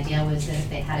 So the idea was that if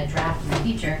they had a draft in the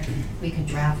future, we could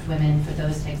draft women for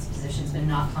those types of positions, but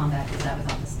not combat because that was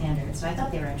not the standard. So I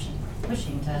thought they were actually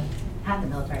pushing to have the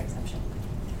military exception.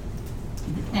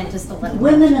 And just the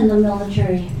women in the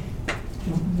military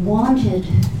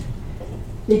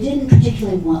they didn't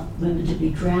particularly want women to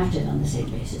be drafted on the same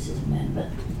basis as men,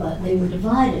 but they were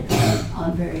divided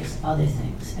on various other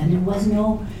things. And there was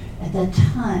no, at that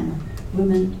time,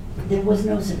 there was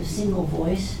no sort of single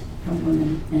voice from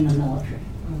women in the military.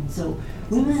 So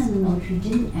women in the military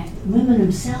women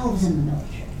themselves in the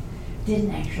military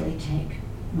didn't actually take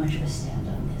much of a stand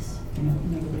on this. You know,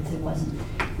 in other words,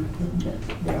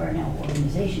 there are now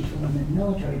organizations for women in the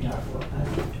military, Darfur.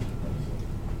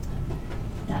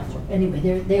 Anyway,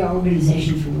 there are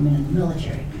organizations for women in the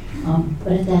military,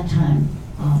 but at that time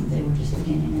they were just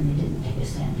beginning and they didn't take a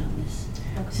stand on this.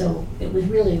 Okay. So it was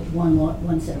really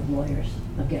one set of lawyers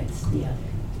against the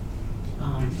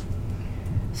other.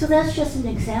 So that's just an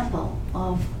example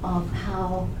of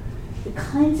how the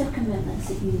kinds of commitments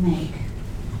that you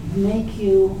make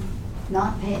you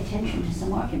not pay attention to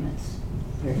some arguments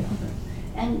very often.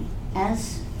 And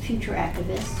as future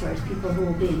activists or as people who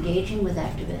will be engaging with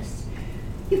activists,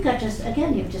 you've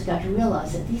just got to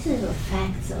realize that these are the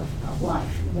facts of life.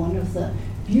 One of the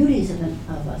beauties of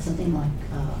something like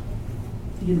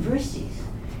universities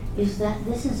is that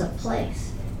this is a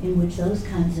place in which those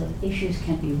kinds of issues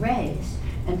can be raised,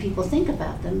 and people think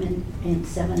about them in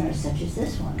seminars such as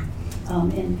this one,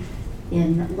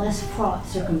 in less fraught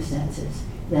circumstances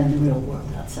than the real world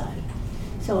outside.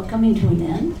 So coming to an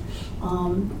end,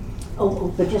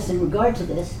 but just in regard to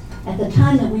this, at the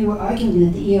time that we were arguing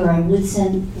that the ERA would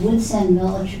send the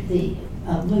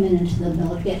women into the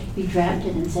military, be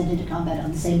drafted and sent into combat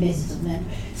on the same basis of men,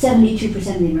 72%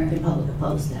 of the American public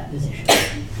opposed that position.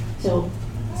 So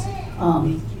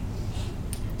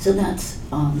that's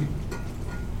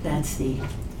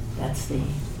the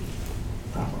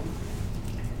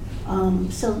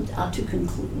problem. So to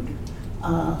conclude,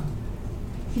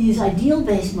 these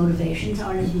ideal-based motivations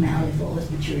aren't as malleable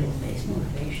as material-based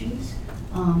motivations.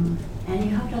 And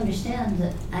you have to understand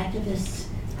that activists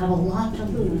have a lot to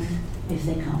lose if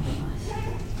they compromise.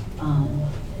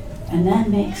 And that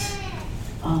makes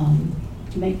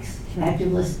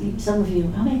activists, some of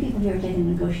you, how many people here are taking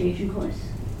a negotiation course?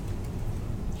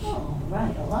 Oh,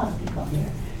 right, a lot of people here.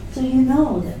 So you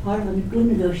know that part of a good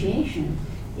negotiation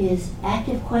is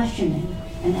active questioning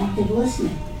and active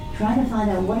listening, trying to find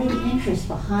out what are the interests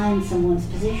behind someone's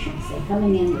positions. They're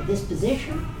coming in with this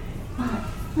position, but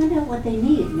find out what they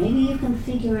need. Maybe you can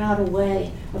figure out a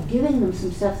way of giving them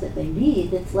some stuff that they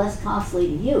need that's less costly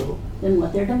to you than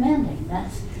what they're demanding.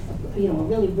 That's, a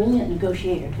really brilliant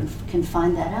negotiator can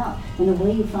find that out. And the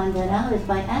way you find that out is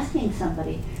by asking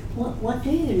somebody, what do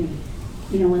you need?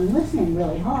 And listening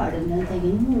really hard and then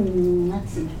thinking, that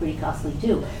seems pretty costly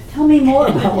too. Tell me more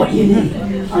about what you need.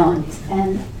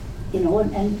 And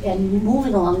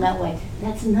moving along that way.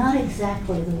 That's not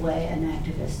exactly the way an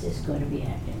activist is going to be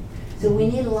acting. So we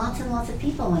need lots and lots of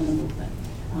people in the movement.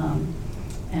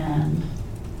 And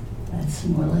that's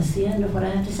more or less the end of what I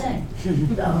have to say.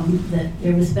 That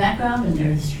there was background, and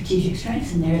there are the strategic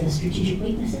strengths, and there are the strategic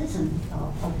weaknesses, and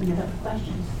I'll open it up for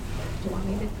questions. Do you want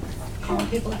me to call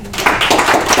people?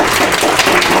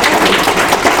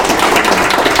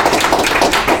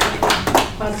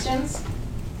 Questions?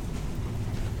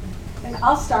 And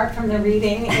I'll start from the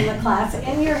reading in the class.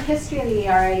 In your history of the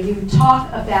ERA, you talk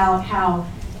about how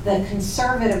the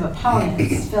conservative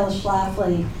opponents, Phyllis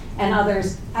Schlafly and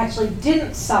others, actually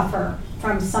didn't suffer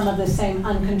from some of the same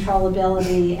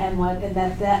uncontrollability, and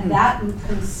that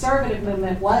conservative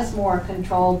movement was more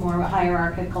controlled, more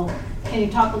hierarchical. Can you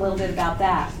talk a little bit about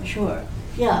that? Sure.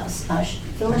 Yes,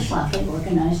 Phyllis Schlafly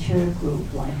organized her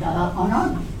group like on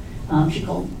army. She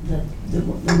called the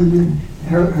women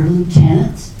her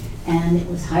lieutenants, and it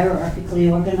was hierarchically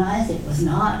organized. It was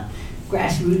not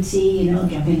grassrootsy,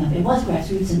 jumping up. It was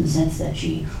grassroots in the sense that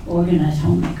she organized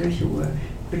homemakers who were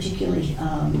particularly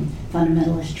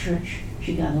fundamentalist church.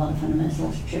 She got a lot of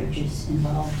fundamentalist churches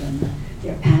involved, and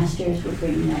their pastors would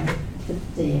bring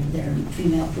their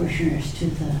female parishioners to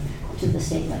the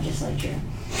state legislature.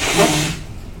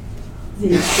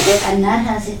 And that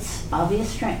has its obvious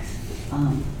strengths,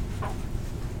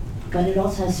 but it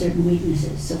also has certain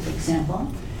weaknesses. So, for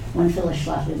example, when Phyllis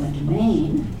Schlafly went to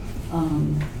Maine,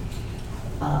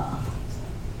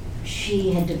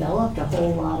 she had developed a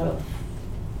whole lot of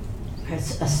a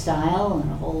style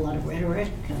and a whole lot of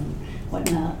rhetoric and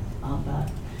whatnot about,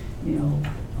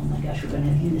 oh my gosh, we're going to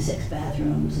have unisex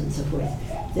bathrooms and so forth,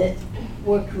 that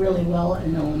worked really well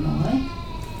in Illinois.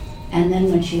 And then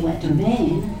when she went to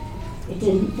Maine, it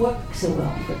didn't work so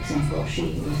well. For example,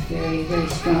 she was very, very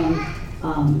strong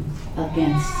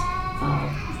against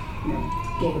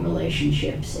gay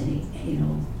relationships, and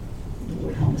the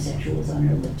word homosexual was on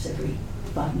her lips every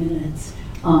 5 minutes.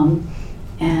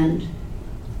 And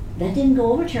that didn't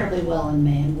go over terribly well in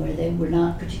Maine, where they were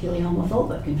not particularly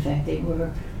homophobic. In fact, they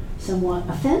were somewhat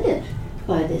offended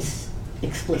by this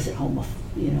explicit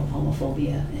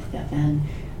homophobia. And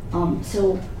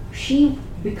so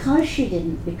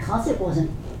because it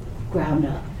wasn't ground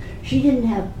up, she didn't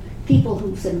have people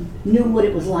who knew what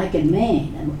it was like in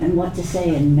Maine and what to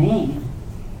say in Maine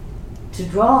to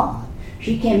draw on.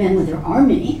 She came in with her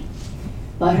army,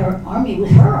 but her army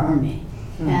was her army,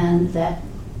 and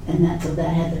so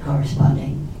that had the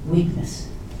corresponding weakness.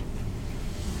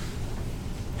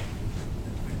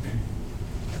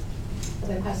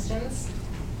 Other questions?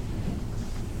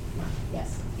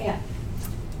 Yes. Yeah.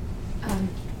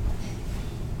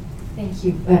 Thank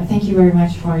you. Thank you very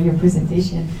much for your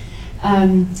presentation. I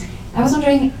was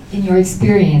wondering, in your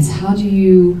experience, how do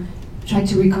you try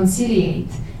to reconciliate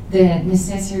the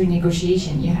necessary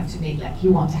negotiation you have to make, like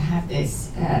you want to have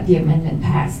this, the amendment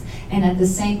passed, and at the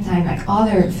same time, like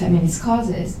other feminist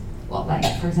causes, well, like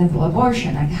for example,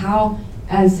 abortion, like how,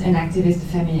 as an activist,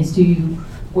 feminist, do you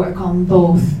work on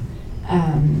both,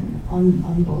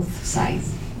 on both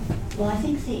sides? Well, I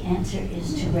think the answer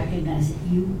is to recognize that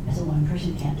you, as a one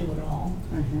person, can't do it all.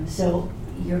 Mm-hmm. So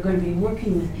you're going to be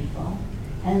working with people,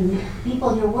 and the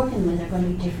people you're working with are going to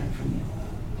be different from you.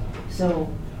 So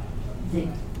the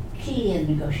key in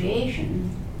negotiation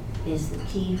is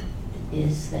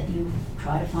that you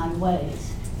try to find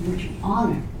ways in which you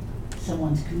honor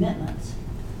someone's commitments,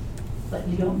 but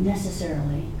you don't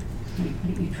necessarily,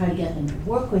 you try to get them to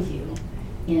work with you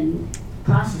in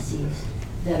processes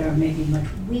that are maybe much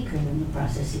weaker than the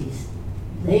processes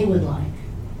they would like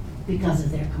because of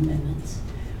their commitments.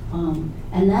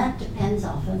 And that depends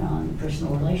often on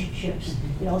personal relationships.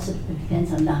 It also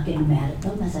depends on not getting mad at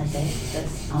them, as I say,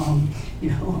 because,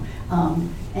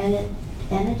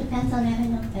 and it depends on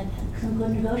having some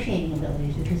good negotiating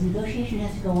abilities, because negotiation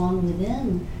has to go on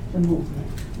within the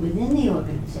movement, within the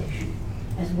organization,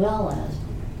 as well as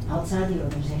outside the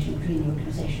organization, between the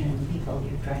organization and the people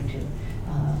you're trying to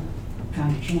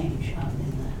change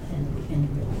in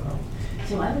the real world.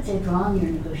 So I would say draw on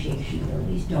your negotiation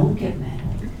abilities, don't get mad,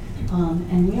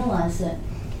 and realize that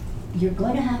you're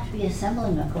going to have to be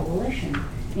assembling a coalition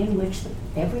in which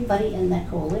everybody in that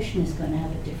coalition is going to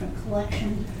have a different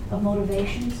collection of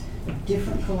motivations, a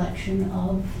different collection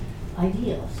of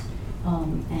ideals.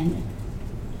 And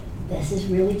this is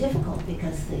really difficult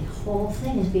because the whole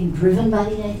thing is being driven by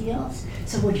the ideals.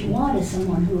 So what you want is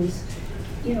someone who is,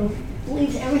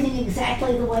 believes everything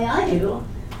exactly the way I do,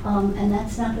 and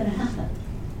that's not going to happen.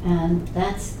 And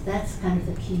that's kind of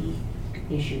the key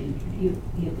issue.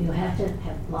 You have to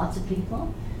have lots of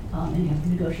people, and you have to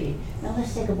negotiate. Now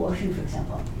let's take abortion, for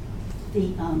example.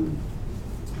 The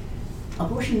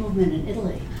abortion movement in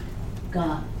Italy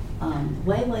got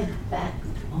way back,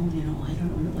 I don't know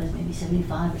when it was, maybe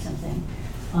 75 or something,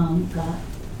 got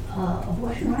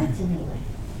abortion rights in Italy.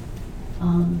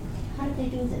 How did they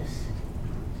do this?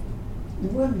 The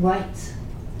word rights,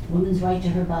 woman's right to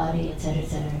her body, et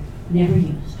cetera, never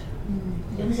used.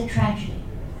 Mm-hmm. It was a tragedy.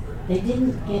 They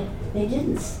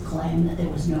didn't claim that there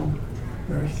was no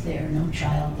birth there, no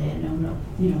child there,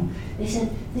 they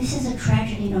said, this is a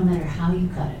tragedy no matter how you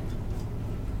cut it.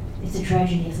 It's a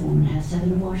tragedy if the woman has to have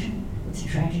an abortion. It's a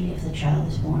tragedy if the child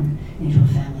is born into a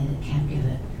family that can't give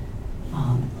it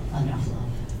enough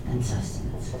love and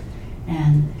sustenance.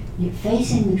 And you're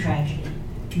facing the tragedy,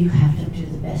 you have to do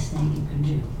the best thing you can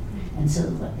do. And so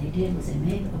what they did was they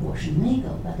made abortion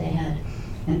legal, but they had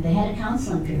a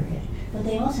counseling period, but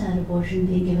they also had abortion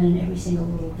being given in every single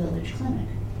little village clinic.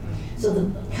 So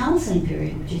the counseling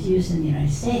period, which is used in the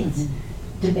United States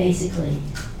to basically,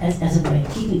 as a way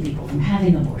of keeping people from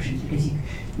having abortions, because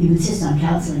you insist on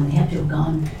counseling, they have to have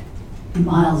gone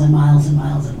miles and miles and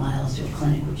miles and miles to a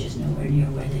clinic which is nowhere near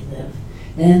where they live.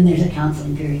 Then there's a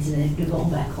counseling period, so they have to go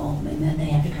back home, and then they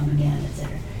have to come again,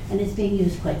 etc. And it's being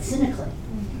used quite cynically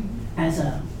as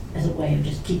a way of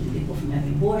just keeping people from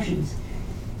having abortions.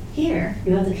 Here,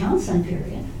 you have the counseling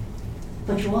period,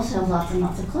 but you also have lots and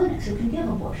lots of clinics who can give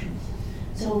abortions.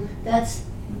 So that's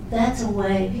a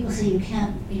way. People say you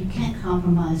can't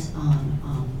compromise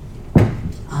on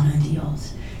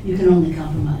ideals. You can only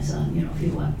compromise on, if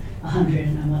you want 100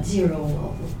 and I want 0,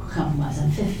 we'll compromise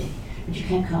on 50. But you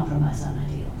can't compromise on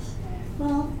ideals.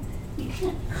 Well, you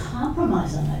can't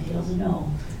compromise on ideals,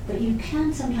 no, but you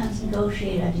can sometimes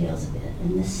negotiate ideals a bit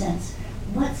in this sense.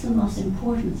 What's the most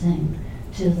important thing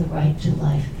to the right to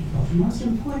life people? The most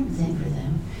important thing for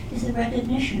them is the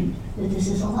recognition that this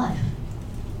is a life.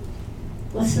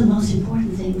 What's the most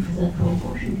important thing for the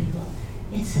pro-abortion people?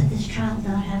 It's that this child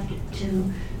not have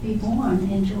to be born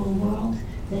into a world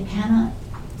that cannot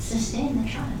sustain the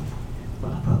child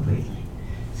appropriately.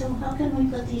 So how can we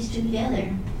put these two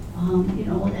together?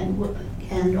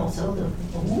 And also the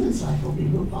woman's life will be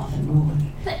often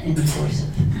ruined in the course of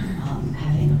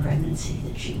having a pregnancy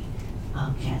that she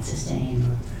can't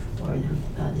sustain, or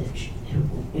that she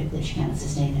cannot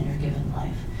sustain in her given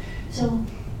life. So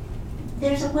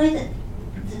there's a way that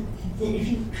if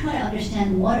you try to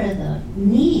understand what are the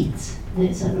needs,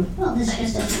 this is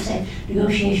just as you say,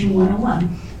 negotiation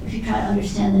 101. If you try to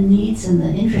understand the needs and the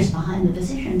interest behind the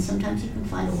position, sometimes you can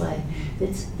find a way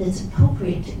that's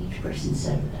appropriate to each person's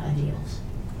set of ideals.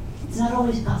 It's not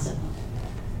always possible,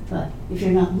 but if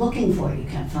you're not looking for it, you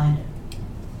can't find it.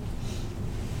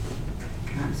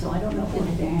 So I don't know who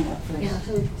had their hand up first. Yeah,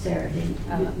 Sarah, you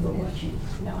were watching.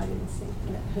 No, I didn't see.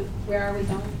 Where are we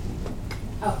going?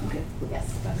 Oh, okay.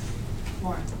 Yes, go.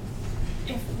 Lauren.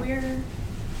 If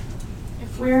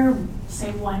we're,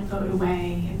 say, one vote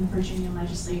away in the Virginia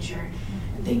legislature,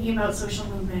 and thinking about social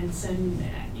movements and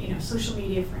social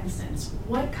media, for instance,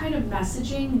 what kind of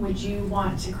messaging would you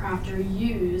want to craft or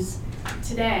use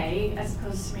today, as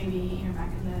opposed to maybe back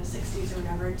in the 60s or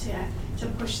whatever, to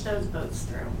push those votes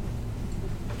through?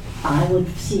 I would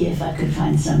see if I could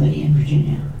find somebody in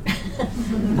Virginia.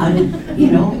 I would,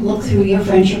 look through your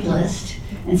friendship list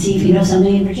and see if you know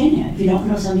somebody in Virginia. If you don't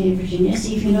know somebody in Virginia,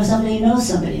 see if you know somebody who knows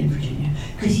somebody in Virginia.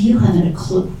 Because you haven't a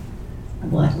clue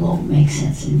what will make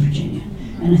sense in Virginia.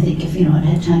 And I think if, I'd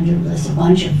had time to list a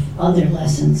bunch of other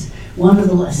lessons, one of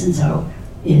the lessons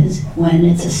is when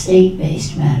it's a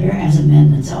state-based matter, as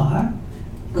amendments are,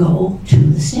 go to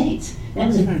the states. That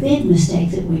was a big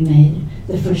mistake that we made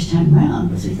the first time around,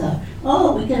 because we thought,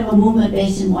 we could have a movement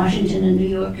based in Washington and New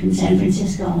York and San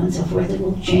Francisco and so forth that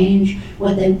will change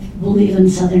what they believe in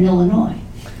Southern Illinois.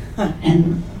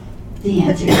 And the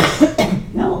answer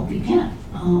is no, you can't.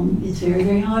 It's very,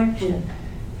 very hard to,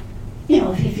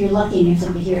 if you're lucky and you have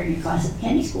somebody here in your class at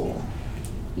Kennedy School,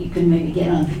 you can maybe get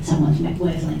on someone's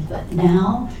wavelength. But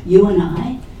now, you and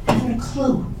I haven't a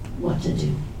clue what to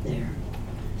do there.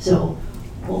 So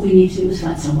what we need to do is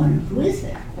find someone who is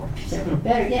there, or several,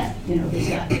 better yet, there's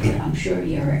got, I'm sure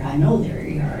I know there are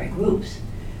ERA groups.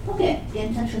 Okay, get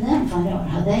in touch with them, find out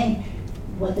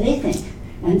what they think,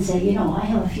 and say, I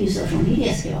have a few social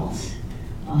media skills,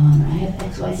 I have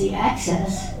XYZ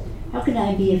access, how can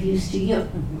I be of use to you?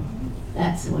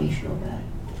 That's the way you should go about it.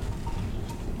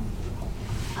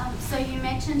 So you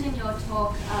mentioned in your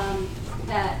talk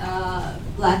that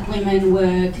black women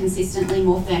were consistently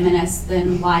more feminist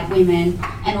than white women,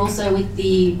 and also with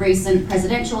the recent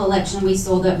presidential election we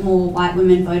saw that more white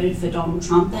women voted for Donald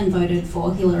Trump than voted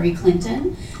for Hillary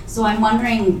Clinton. So I'm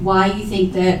wondering why you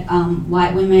think that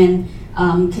white women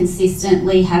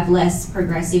consistently have less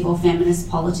progressive or feminist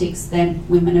politics than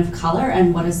women of colour,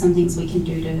 and what are some things we can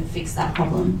do to fix that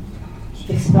problem?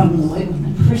 Fix the problem of the white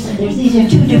women. First, these are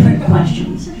two different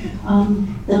questions.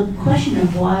 The question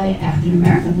of why African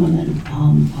American women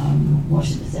are more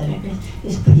sympathetic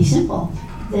is pretty simple.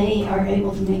 They are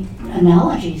able to make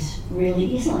analogies really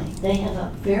easily. They have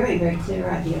a very, very clear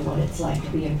idea what it's like to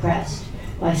be oppressed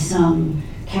by some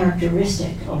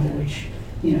characteristic over which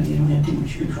you don't have too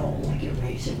much control, like your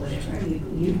race or whatever.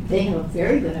 They have a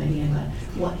very good idea about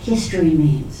what history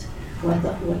means,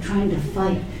 We're trying to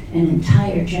fight an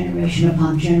entire generation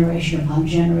upon generation upon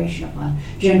generation upon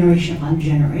generation upon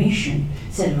generation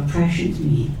set of oppressions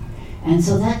mean. And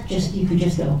so that just, you can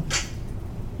just go,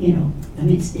 you know, I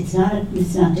mean, it's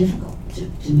not difficult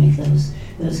to make those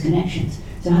connections.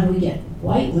 So how do we get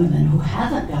white women who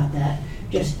haven't got that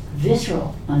just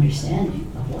visceral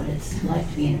understanding of what it's like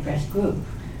to be an oppressed group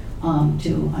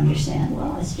to understand,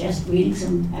 well, it's just reading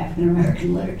some African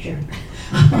American literature.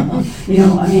 You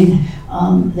know, I mean,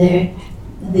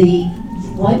 the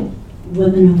white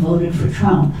women who voted for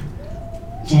Trump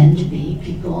tend to be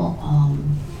people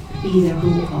either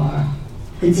who are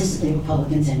consistently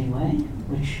Republicans anyway,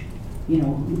 which, you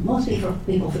know, most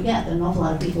people forget that an awful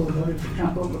lot of people who voted for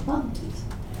Trump were Republicans.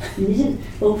 And they didn't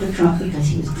vote for Trump because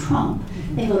he was Trump.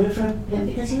 They voted for him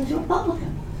because he was a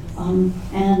Republican.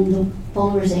 And the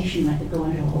polarization, I could go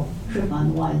into a whole trip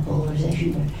on why the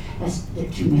polarization, but that's the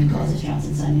two main causes: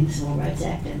 Johnson signing the Civil Rights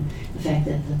Act and the fact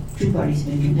that the two parties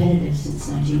have been competitive since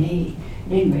 1980.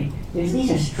 At any rate, these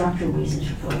are structural reasons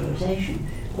for polarization.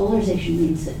 Polarization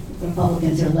means that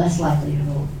Republicans are less likely to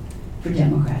vote for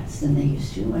Democrats than they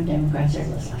used to, and Democrats are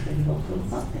less likely to vote for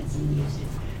Republicans than they used to.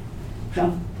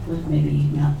 Trump was maybe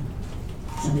not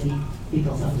somebody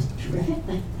people thought was terrific,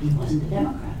 but he wasn't a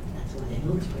Democrat. That's why they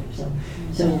voted for him.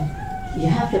 So you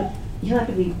have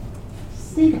to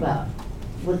think about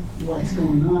what's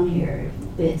going on here.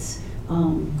 It's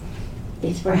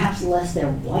perhaps less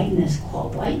their whiteness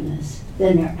called whiteness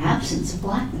than their absence of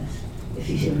blackness, if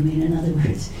you see what I mean. In other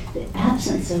words, the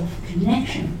absence of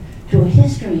connection to a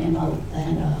history and a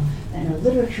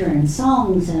literature and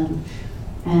songs and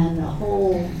a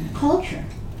whole culture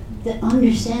that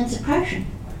understands oppression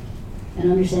and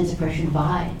understands oppression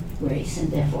by race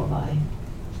and therefore by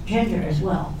gender as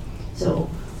well. So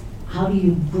how do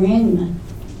you bring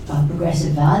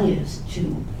progressive values to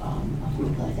a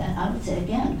group like that? I would say,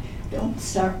 again, don't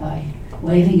start by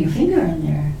waving your finger in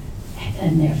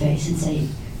their face and say,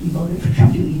 you voted for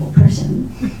Trump, you evil person.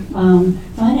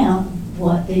 Find out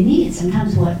what they need.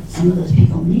 Sometimes what some of those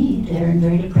people need, they're in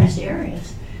very depressed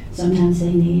areas. Sometimes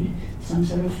they need some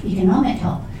sort of economic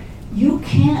help. You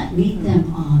can't meet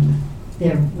them on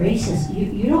their racist.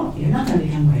 You're not going to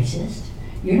become racist.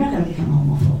 You're not going to become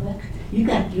homophobic. You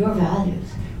got your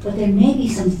values. But there may be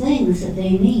some things that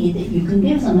they need that you can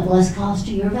give them at less cost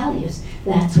to your values.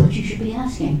 That's what you should be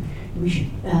asking. We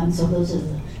should. So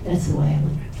that's the way I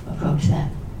would approach that.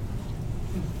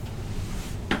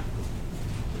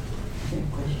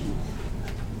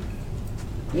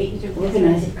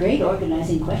 Great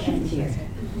organizing questions here.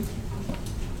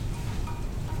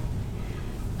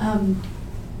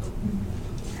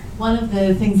 One of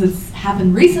the things that's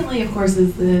happened recently, of course,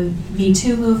 is the Me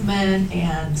Too movement,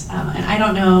 and I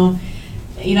don't know,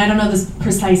 I don't know the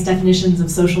precise definitions of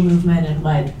social movement and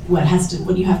what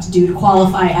you have to do to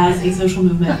qualify as a social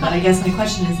movement. But I guess my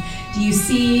question is, do you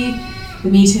see the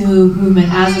Me Too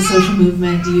movement as a social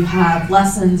movement? Do you have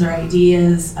lessons or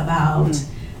ideas about,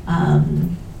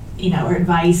 or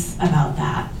advice about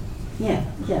that? Yeah.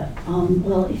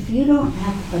 Well, if you don't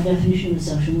have a definition of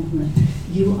social movement,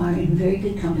 you are in very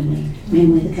good company,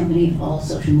 namely the company of all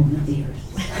social movement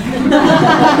theorists.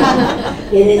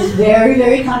 It is very,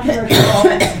 very controversial,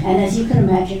 and as you can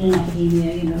imagine in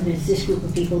academia, there's this group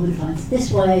of people who define it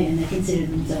this way, and they consider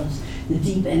themselves the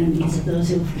deep enemies of those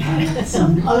who define it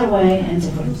some other way, and so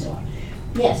forth and so on.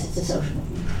 Yes, it's a social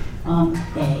movement,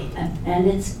 and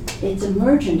it's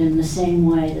emergent in the same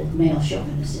way that male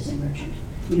chauvinist is emergent.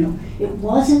 It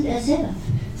wasn't as if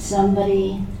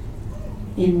somebody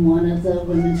in one of the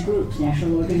women's groups,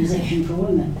 National Organization for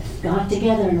Women, got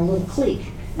together in a little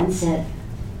clique and said,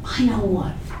 I know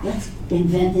what, let's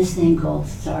invent this thing called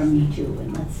Star Me Too,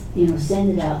 and let's,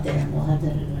 send it out there and we'll have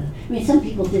that. I mean, some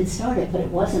people did start it, but it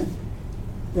wasn't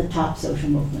the top social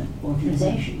movement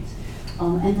organizations.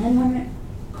 And then when it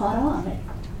caught on,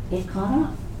 it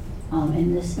caught on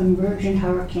in this emergent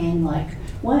hurricane-like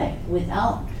way,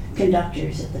 without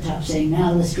conductors at the top saying,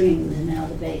 now the strings and now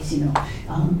the bass,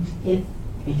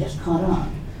 it just caught on.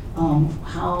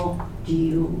 How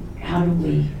do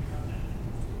we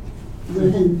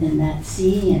live in that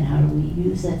sea, and how do we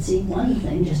use that sea? One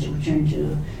thing, just to return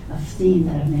to a theme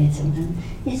that I've made sometimes,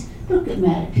 is don't get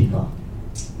mad at people.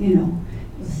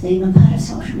 The thing about a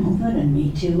social movement, and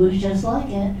Me Too is just like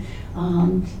it,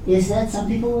 is that some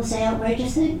people will say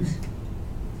outrageous things.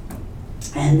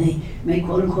 And they may,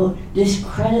 quote unquote,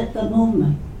 discredit the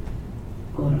movement,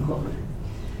 quote unquote.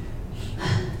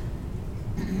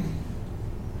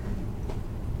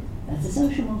 That's a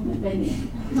social movement, baby.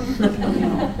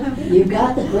 You've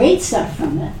got the great stuff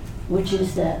from it, which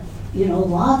is that,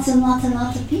 lots and lots and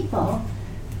lots of people,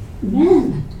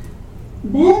 men,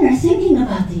 men are thinking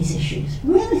about these issues,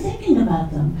 really thinking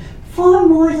about them, far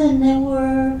more than they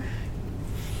were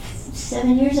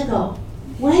 7 years ago.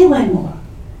 Way, way more.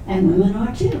 And women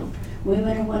are too.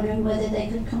 Women are wondering whether they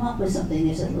could come up with something.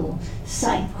 There's a little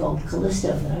site called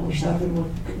Callisto that I wish Harvard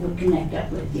would connect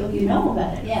up with. You know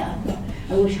about it, yeah.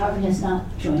 I wish Harvard has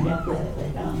not joined up with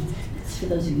it, but it's for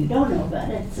those of you who don't know about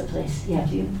it, it's a place, yeah,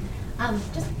 do you?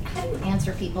 Just how do you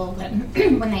answer people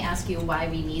when they ask you why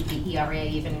we need the ERA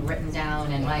even written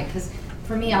down and why? Because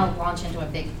for me, I'll launch into a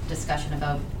big discussion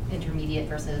about intermediate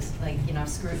versus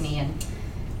scrutiny, and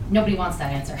nobody wants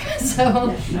that answer. So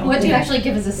what do you actually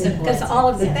give as a simple Because answer? all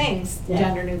of the things,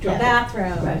 gender neutral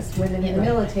bathrooms, Right. women in the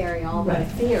military, all the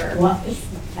fear.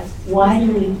 Why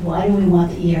do we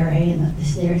want the ERA? And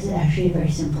there's actually a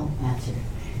very simple answer.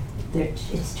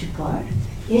 It's two-part.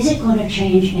 Is it going to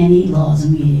change any laws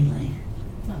immediately?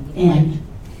 And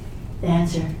the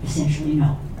answer, essentially,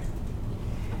 no.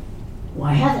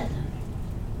 Why have it then?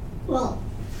 Well,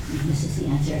 this is the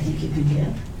answer I think you can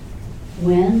give.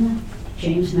 When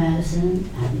James Madison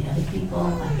and the other people,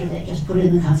 after they just put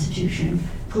in the Constitution,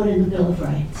 put in the Bill of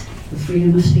Rights, with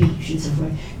freedom of speech and so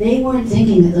forth, they weren't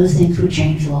thinking that those things would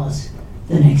change laws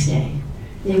the next day.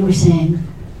 They were saying,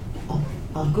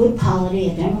 a good polity,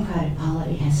 a democratic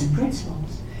polity, has some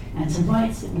principles and some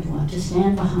rights that we want to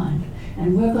stand behind.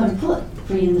 And we're going to put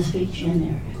freedom of speech in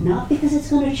there. Not because it's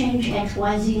going to change X,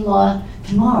 Y, Z law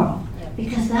tomorrow,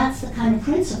 because that's the kind of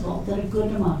principle that a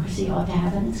good democracy ought to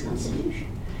have in its constitution.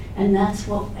 And that's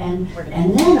what, and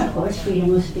then of course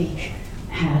freedom of speech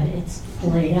it's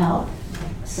laid out.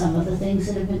 Some of the things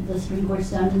that have been, the Supreme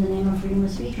Court's done in the name of freedom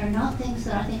of speech are not things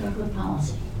that I think are good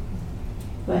policy.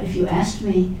 But if you asked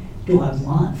me, do I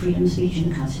want freedom of speech in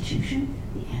the Constitution?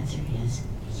 The answer is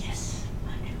yes,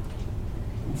 I do.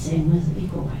 And same with the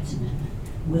Equal Rights Amendment.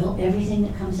 Will everything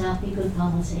that comes out be good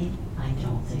policy? I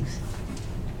don't think so.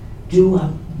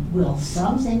 Will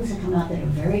some things that come out that are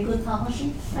very good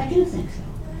policy? I do think so.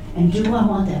 And do I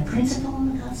want that principle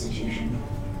in the Constitution?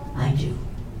 I do.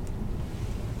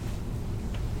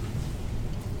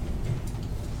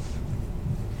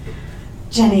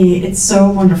 Jenny, it's so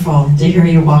wonderful to hear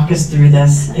you walk us through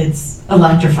this. It's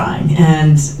electrifying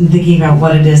and thinking about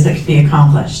what it is that could be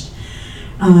accomplished.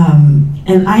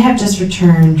 And I have just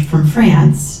returned from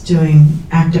France doing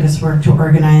activist work to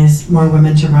organize more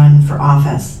women to run for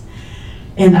office.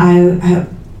 And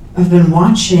I've been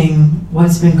watching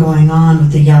what's been going on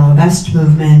with the Yellow Vest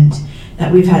movement,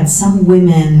 that we've had some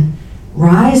women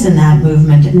rise in that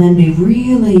movement and then be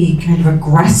really kind of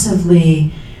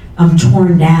aggressively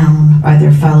torn down by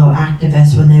their fellow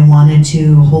activists when they wanted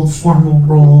to hold formal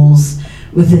roles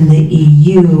within the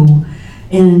EU.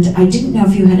 And I didn't know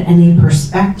if you had any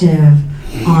perspective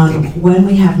on when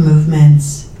we have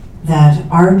movements that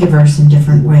are diverse in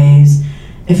different ways,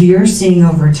 if you're seeing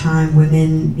over time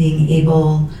women being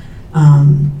able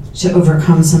to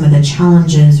overcome some of the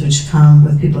challenges which come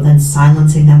with people then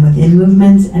silencing them within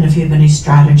movements, and if you have any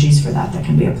strategies for that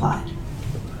can be applied.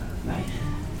 Right.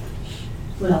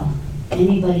 Well,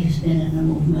 anybody who's been in a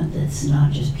movement that's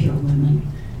not just pure women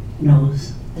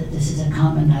knows that this is a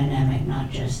common dynamic, not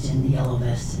just in the Yellow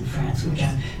Vests in France, which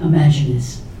I imagine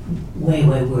is way,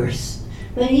 way worse,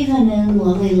 but even in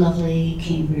lovely, lovely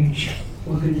Cambridge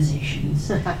organizations.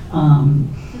 So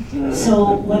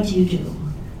what do?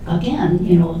 Again,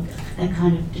 that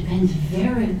kind of depends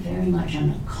very, very much on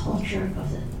the culture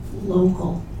of the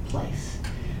local place.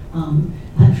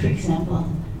 For example,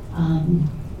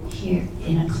 here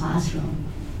in a classroom,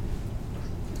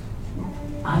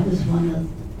 I was a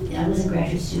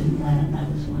graduate student then, and I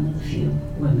was one of the few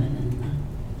women in the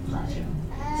classroom.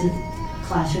 So the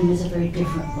classroom is a very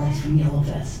different place from Yellow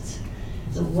Vests.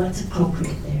 So what's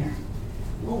appropriate there?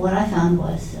 Well, what I found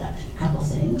was a couple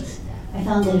things. I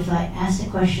found that if I asked a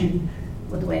question,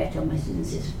 the way I tell my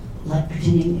students is like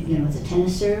pretending, it's a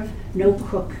tennis serve, no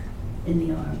crook in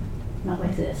the arm. Not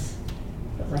like this,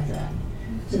 but like that.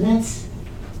 So that's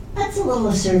a little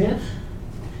assertive,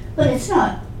 but it's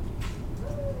not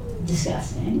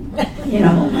disgusting.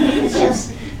 It's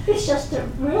just a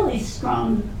really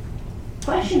strong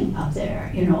question up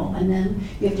there, and then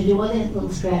you have to do other little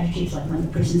strategies, like when the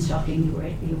person's talking, you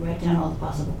write down all the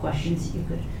possible questions that you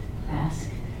could ask.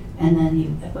 And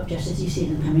then just as you see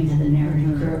them coming to the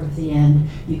narrative curve at the end,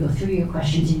 you go through your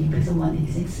questions and you pick the one that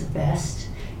you think's the best,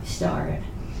 you star it.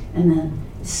 And then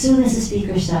as soon as the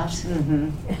speaker stops,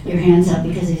 your hand's up,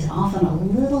 because there's often a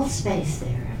little space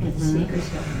there after the speaker's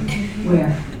going,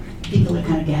 where people are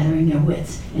kind of gathering their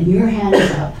wits. And your hand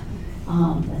is up.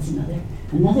 That's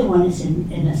another one is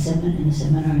in a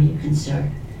seminar you can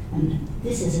start. And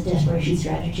this is a desperation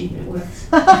strategy, but it works.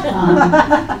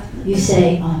 You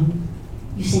say,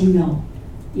 you say no.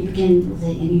 You begin with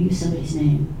and you use somebody's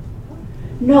name.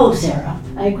 No, Sarah,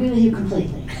 I agree with you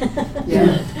completely.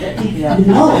 Yeah.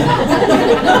 No.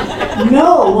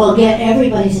 No will get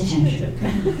everybody's attention.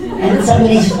 And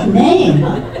somebody's name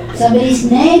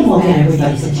will get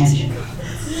everybody's attention.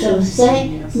 So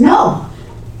say no.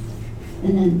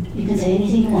 And then you can say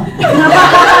anything you want.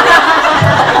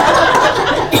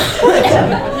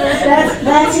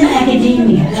 That's in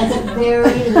academia. That's a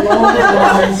very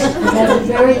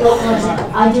localized.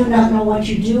 I do not know what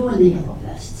you do in the yellow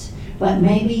vests, but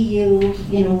maybe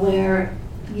where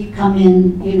you come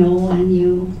in, and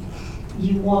you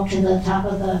walk to the top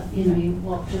of the, you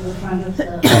walk to the front of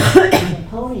the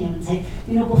podium and say,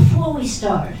 before we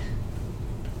start.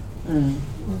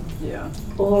 Yeah.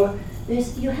 Or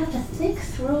you have to think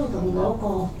through the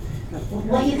local,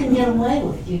 what you can get away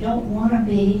with. You don't want to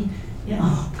be,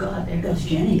 oh God, there goes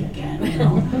Jenny again.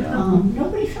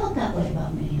 Nobody felt that way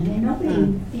about me. I mean,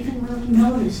 nobody even really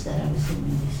noticed that I was doing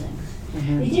these things.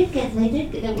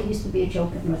 There used to be a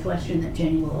joke at Northwestern that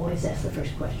Jenny will always ask the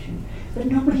first question, but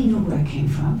nobody knew where it came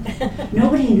from.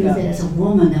 Nobody knew that as a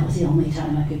woman that was the only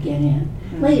time I could get in.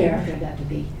 Later, after I got to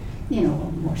be a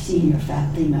more senior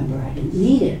faculty member, I didn't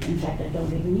need it. In fact, I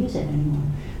don't even use it anymore.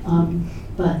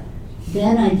 But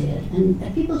then I did, and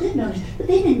people did notice, but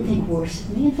they didn't think worse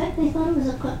of me. In fact, they thought it was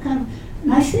a kind of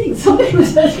nice thing. Somebody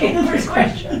was asking the first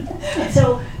question.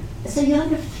 So you have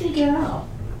to figure out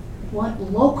what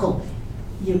locally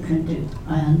you can do,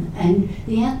 and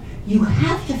you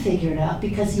have to figure it out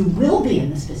because you will be in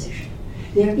this position.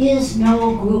 There is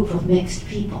no group of mixed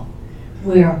people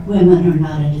where women are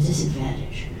not at a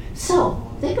disadvantage. So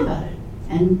think about it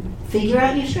and figure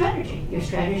out your strategy. Your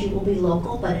strategy will be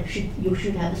local, but you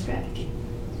should have a strategy.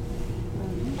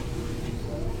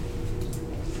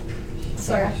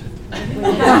 Sarah?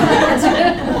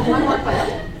 One more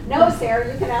question. No,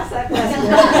 Sarah, you can ask that question.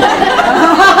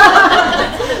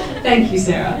 Thank you,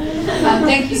 Sarah.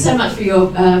 Thank you so much for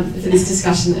for this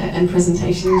discussion and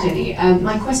presentation, Jenny.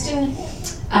 My question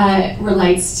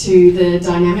relates to the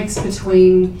dynamics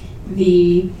between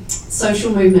the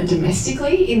social movement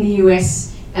domestically in the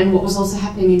US and what was also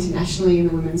happening internationally in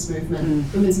the women's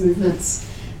movements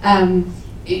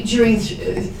during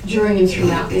and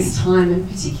throughout this time, and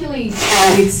particularly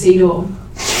with CEDAW,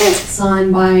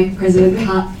 signed by President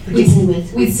Carter.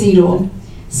 With CEDAW,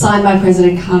 signed by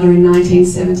President Carter in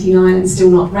 1979 and still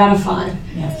not ratified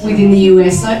within the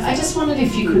US. So I just wondered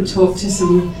if you could talk to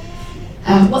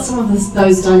what some of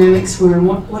those dynamics were and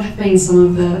what have been some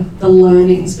of the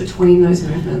learnings between those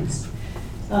movements.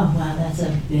 Oh wow, that's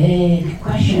a big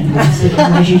question. What's the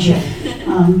relationship?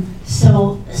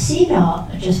 So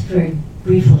CEDAW, just very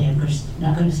briefly, I'm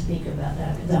not going to speak about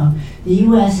that. The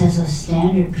U.S. has a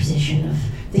standard position of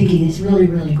thinking it's really,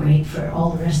 really great for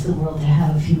all the rest of the world to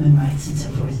have human rights and so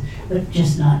forth, but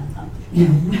just not.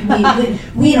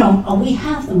 We don't. We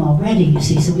have them already, you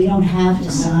see, so we don't have to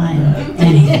sign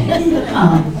anything.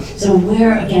 So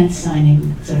we're against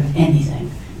signing sort of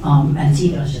anything, and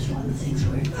CEDAW is just one of the things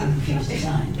we refuse to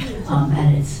sign.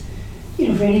 And it's,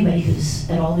 for anybody who's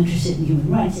at all interested in human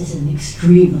rights, it's an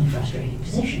extremely frustrating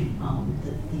position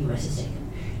that the U.S. has taken.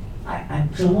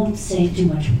 So I won't say too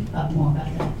much more about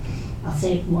that. I'll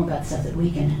say more about stuff that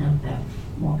we can have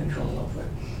more control over.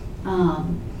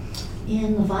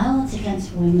 In the violence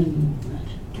against women movement,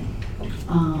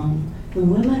 the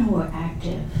women who are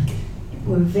active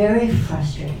were very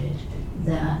frustrated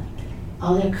that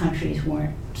other countries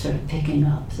weren't sort of picking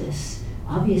up this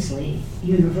obviously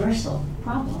universal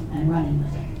problem and running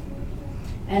with it.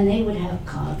 And they would have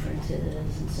conferences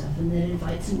and stuff, and they'd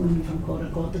invite some women from quote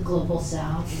unquote the global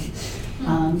south,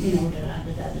 and and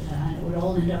it would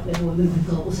all end up with women from the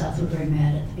global south who were very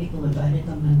mad at the people who invited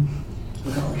them, and it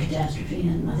was all a catastrophe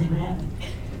and nothing would happen.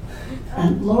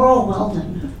 And Laurel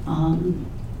Weldon,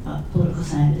 a political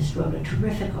scientist, wrote a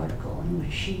terrific article in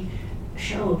which she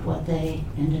showed what they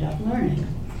ended up learning.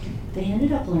 They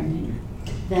ended up learning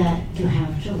that you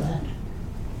have to let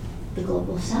the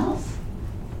global south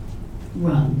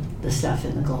run the stuff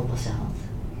in the global south.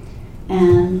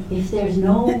 And if there's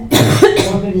no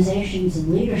organizations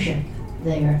and leadership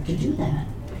there to do that,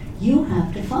 you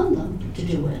have to fund them to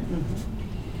do it.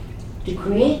 To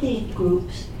create the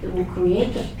groups that will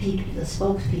create the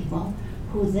spokespeople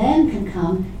who then can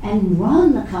come and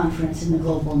run the conference in the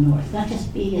global north, not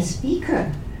just be a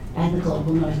speaker at the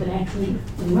global north, but actually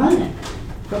run it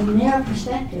from their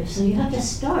perspective. So you have to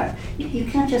start. You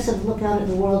can't just sort of look out at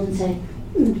the world and say,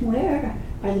 where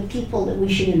are the people that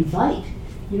we should invite?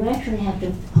 You actually have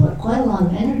to put quite a lot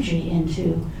of energy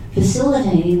into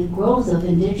facilitating the growth of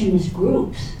indigenous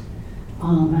groups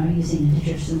I'm using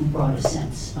indigenous in the broadest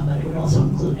sense, but it would also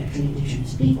include actually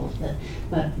indigenous peoples.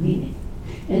 But meaning,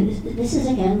 and this is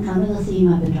again kind of the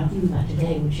theme I've been talking about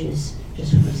today, which is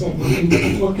just what I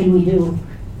said. What can we do?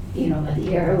 You know, at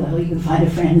the era, well, you can find a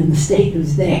friend in the state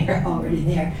who's there, already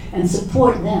there, and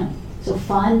support them. So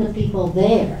find the people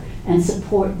there and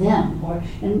support them.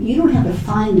 And you don't have to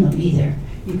find them either.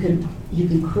 You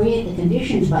can create the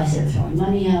conditions by throwing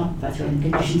money out, by throwing the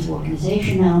conditions of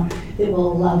organization out that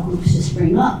will allow groups to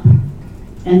spring up.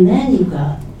 And then you've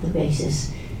got the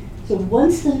basis. So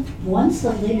once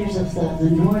the leaders of the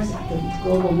North, the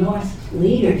global North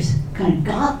leaders kind of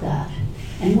got that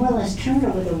and more or less turned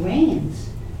over the reins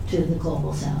to the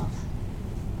global South,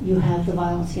 you have the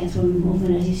violence against women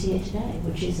movement as you see it today,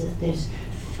 which is that there's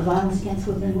a violence against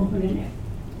women movement in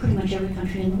pretty much every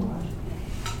country in the world.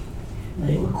 But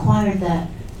it required that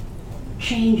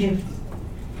change of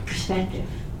perspective.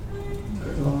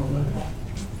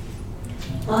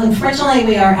 Well, unfortunately,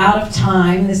 we are out of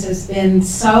time. This has been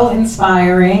so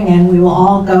inspiring, and we will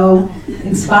all go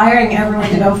inspiring everyone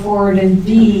to go forward and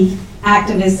be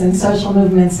activists in social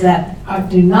movements that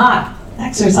do not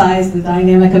exercise the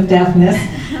dynamic of deafness.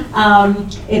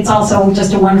 It's also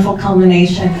just a wonderful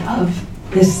culmination of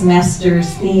this semester's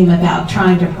theme about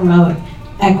trying to promote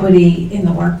equity in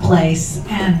the workplace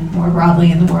and more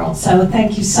broadly in the world. So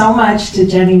thank you so much to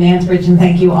Jenny Mansbridge, and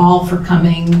thank you all for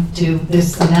coming to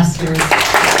this semester's